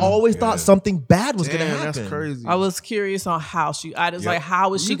 I always thought something bad was going to happen. That's crazy. I was curious on how she. I was like,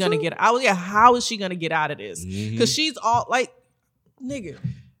 how is she gonna get? How is she gonna get out of this? Because she's all like, nigga,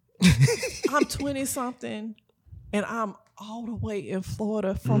 I'm 20 something, and I'm all the way in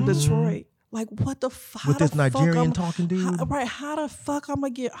Florida from Detroit. Like, what the fuck? With this Nigerian talking dude. How the fuck I'm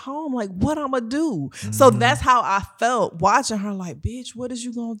gonna get home? Like, what I'm gonna do? So that's how I felt watching her. Like, bitch, what is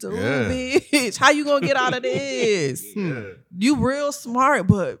you gonna do, bitch? How you gonna get out of this? You real smart,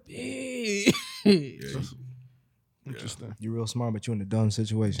 but bitch. Interesting. You real smart, but you in a dumb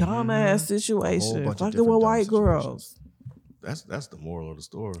situation. Dumbass situation. bunch of Fucking different with dumb white situations. girls. That's the moral of the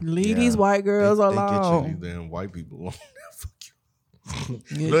story. Leave these white girls They get you. alone. These damn white people alone. Fuck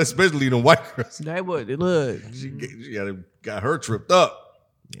you. Especially them white girls. They would look. She got her tripped up.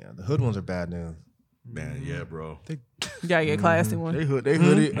 Yeah, the hood ones are bad news. Man, yeah, bro. You gotta get a classy one. They hooded.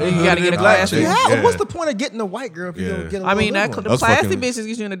 You gotta get a classy. Yeah, what's the point of getting a white girl if you don't get a I mean, little that hood the one? That's classy fucking- bitches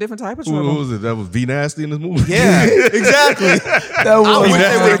get you in a different type of Who trouble. was it? That was V Nasty in this movie. Yeah, exactly. That I was wish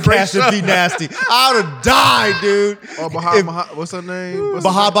they would have Great casted B Nasty. I would have died, dude. Oh, Baha, what's her name? What's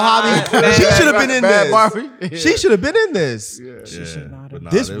Baha her name? Bahabi. She should have been in Bad this. Barbie. She should have been in this. But nah,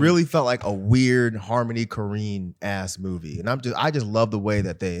 This they- really felt like a weird Harmony Korine ass movie, and I just love the way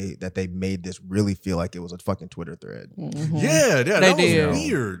that they made this really feel like it was a fucking Twitter thread. Yeah, that did. was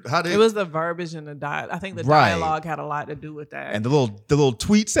weird. How they It was the verbiage and the dialogue. I think the Right. dialogue had a lot to do with that. And the little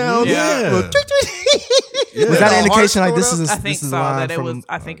tweet sounds. Yeah. Little tweet, tweet. Was that The an indication heart like this going is up. I think this is so. a line That it from, was.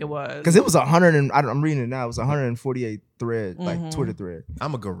 I think it was because it was 100 and I'm reading it now. It was 148 thread, like Twitter thread.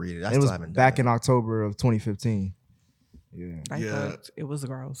 I'm gonna go read it. I It still was haven't back done in October of 2015. Yeah. I Yeah. thought it was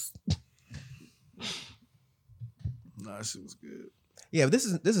gross. Nah, she was good. Yeah, but this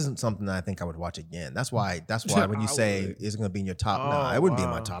isn't something that I think I would watch again. That's why when you I say would. is it gonna be in your top? Oh, No, it wouldn't be in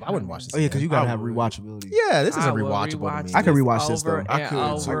my wow. top. I wouldn't watch this. Oh yeah, because you gotta I have would. rewatchability. Yeah, this is I a will rewatchable rewatch to me. I could this rewatch this, over though. I and could.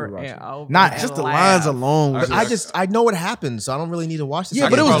 over I could and rewatch over. Not and Just the laugh. lines alone. was I just- I know what happened, so I don't really need to watch this. Yeah,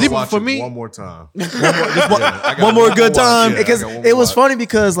 again. but it was Probably deeper watch for it me. one more time. one more good time. Because it was funny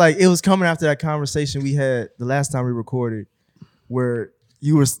because like it was coming after that conversation we had the last time we recorded, where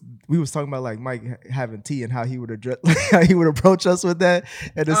we was talking about like Mike having tea and how he would address, how he would approach us with that,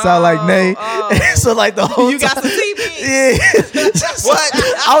 and it sound like nay. So like the whole You got time, some tea, bitch? Yeah.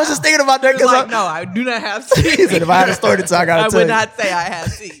 What? I was just thinking about that He was because like, no, I do not have tea. he said if I had a story to tell, I gotta I tell would you. not say I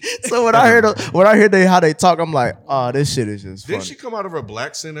have tea. So when I heard how they talk, I'm like, oh, this shit is just funny. Didn't she come out of her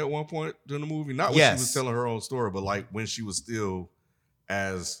black sin at one point during the movie? Not when Yes. she was telling her own story, but like when she was still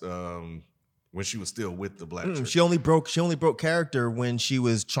when she was still with the black church. She only broke character when she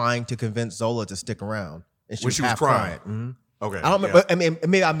was trying to convince Zola to stick around. And When she was half crying. Mhm. Okay. I don't yeah. remember. I mean,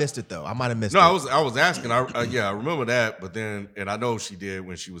 maybe I missed it though. I might have missed No, it. I was asking. I remember that, but then, and I know she did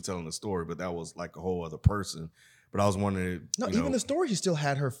when she was telling the story, but that was like a whole other person. But I was wondering. No, you even know, the story, she still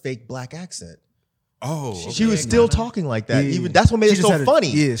had her fake black accent. Oh, She was still talking like that. Yeah. Even that's what made She it just so had a- funny.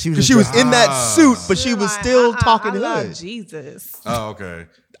 yeah, she was 'Cause just she was dressed- in that suit, but she You're was like, still talking I love hood. Jesus. Oh, okay.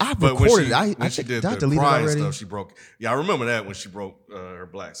 I But when recorded. she, I when she did did I the delete it crying already? stuff, she broke. Yeah, I remember that when she broke her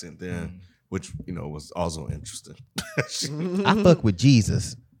black scent then, which was also interesting. I fuck with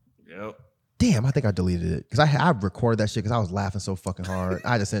Jesus. Yep. Damn, I think I deleted it because I recorded that shit because I was laughing so fucking hard.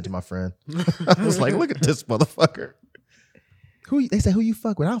 I just sent it to my friend. I was like, "Look at this motherfucker." They say who you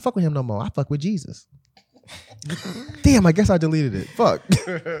fuck with? I don't fuck with him no more. I fuck with Jesus. Damn, I guess I deleted it. Fuck.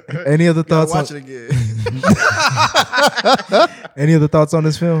 Any other Gotta thoughts? watch On, it again. any other thoughts on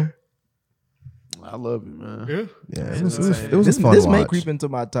this film? I love it, man. Yeah, It it was was a fun This watch. may creep into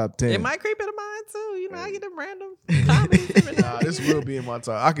my top 10. It might creep into mine too. You know, I get them random comments every now Nah, and this then. will be in my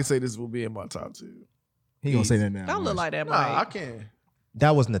top. I can say this will be in my top 2. He gonna say that now. Don't look like that, Nah, I Mike. can.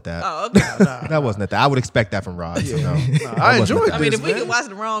 That wasn't at that. Oh, okay. That wasn't at that. I would expect that from Rod. So no. I That wasn't enjoyed at I that. mean, this, if we man. could watch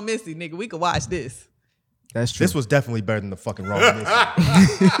the wrong Missy, nigga, we could watch this. That's true. This was definitely better than the fucking wrong.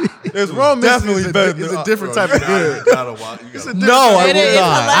 It's wrong. Definitely better It's than- a different Bro, type of good. You gotta watch. You gotta, No, I It will is not.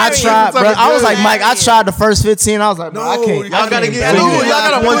 I hilarious. tried, bro. I was like, Mike, I Hilarious. tried the first 15. I was like, bro, I can't. y'all gotta can't get do through it. it. Y'all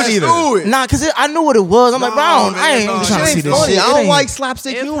gotta Once push either. through it. Nah, cause I knew what it was. I'm like, bro, I ain't man, trying to no, see it this ain't shit. I It don't ain't- like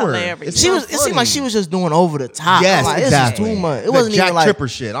slapstick It's humor. hilarious. It seemed like she was just doing over the top. Yes, I'm like, exactly. This is too much. It The wasn't Jack even like Tripper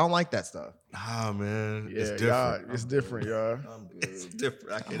shit. I don't like that stuff. Nah, man. Yeah, it's y'all, different. it's different, y'all. I'm good. It's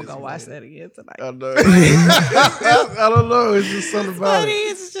different. I can't I'm gonna watch that again tonight. I know. I don't know. It's just something about Funny,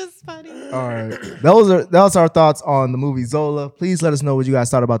 it. it's just funny. All right. That was our thoughts on the movie Zola. Please let us know what you guys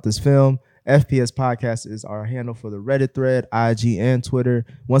thought about this film. FPS Podcast is our handle for the Reddit thread, IG, and Twitter.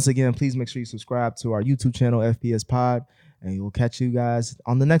 Once again, please make sure you subscribe to our YouTube channel, FPS Pod, and we'll catch you guys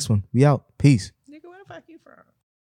on the next one. We out. Peace. Nigga, where the fuck you from?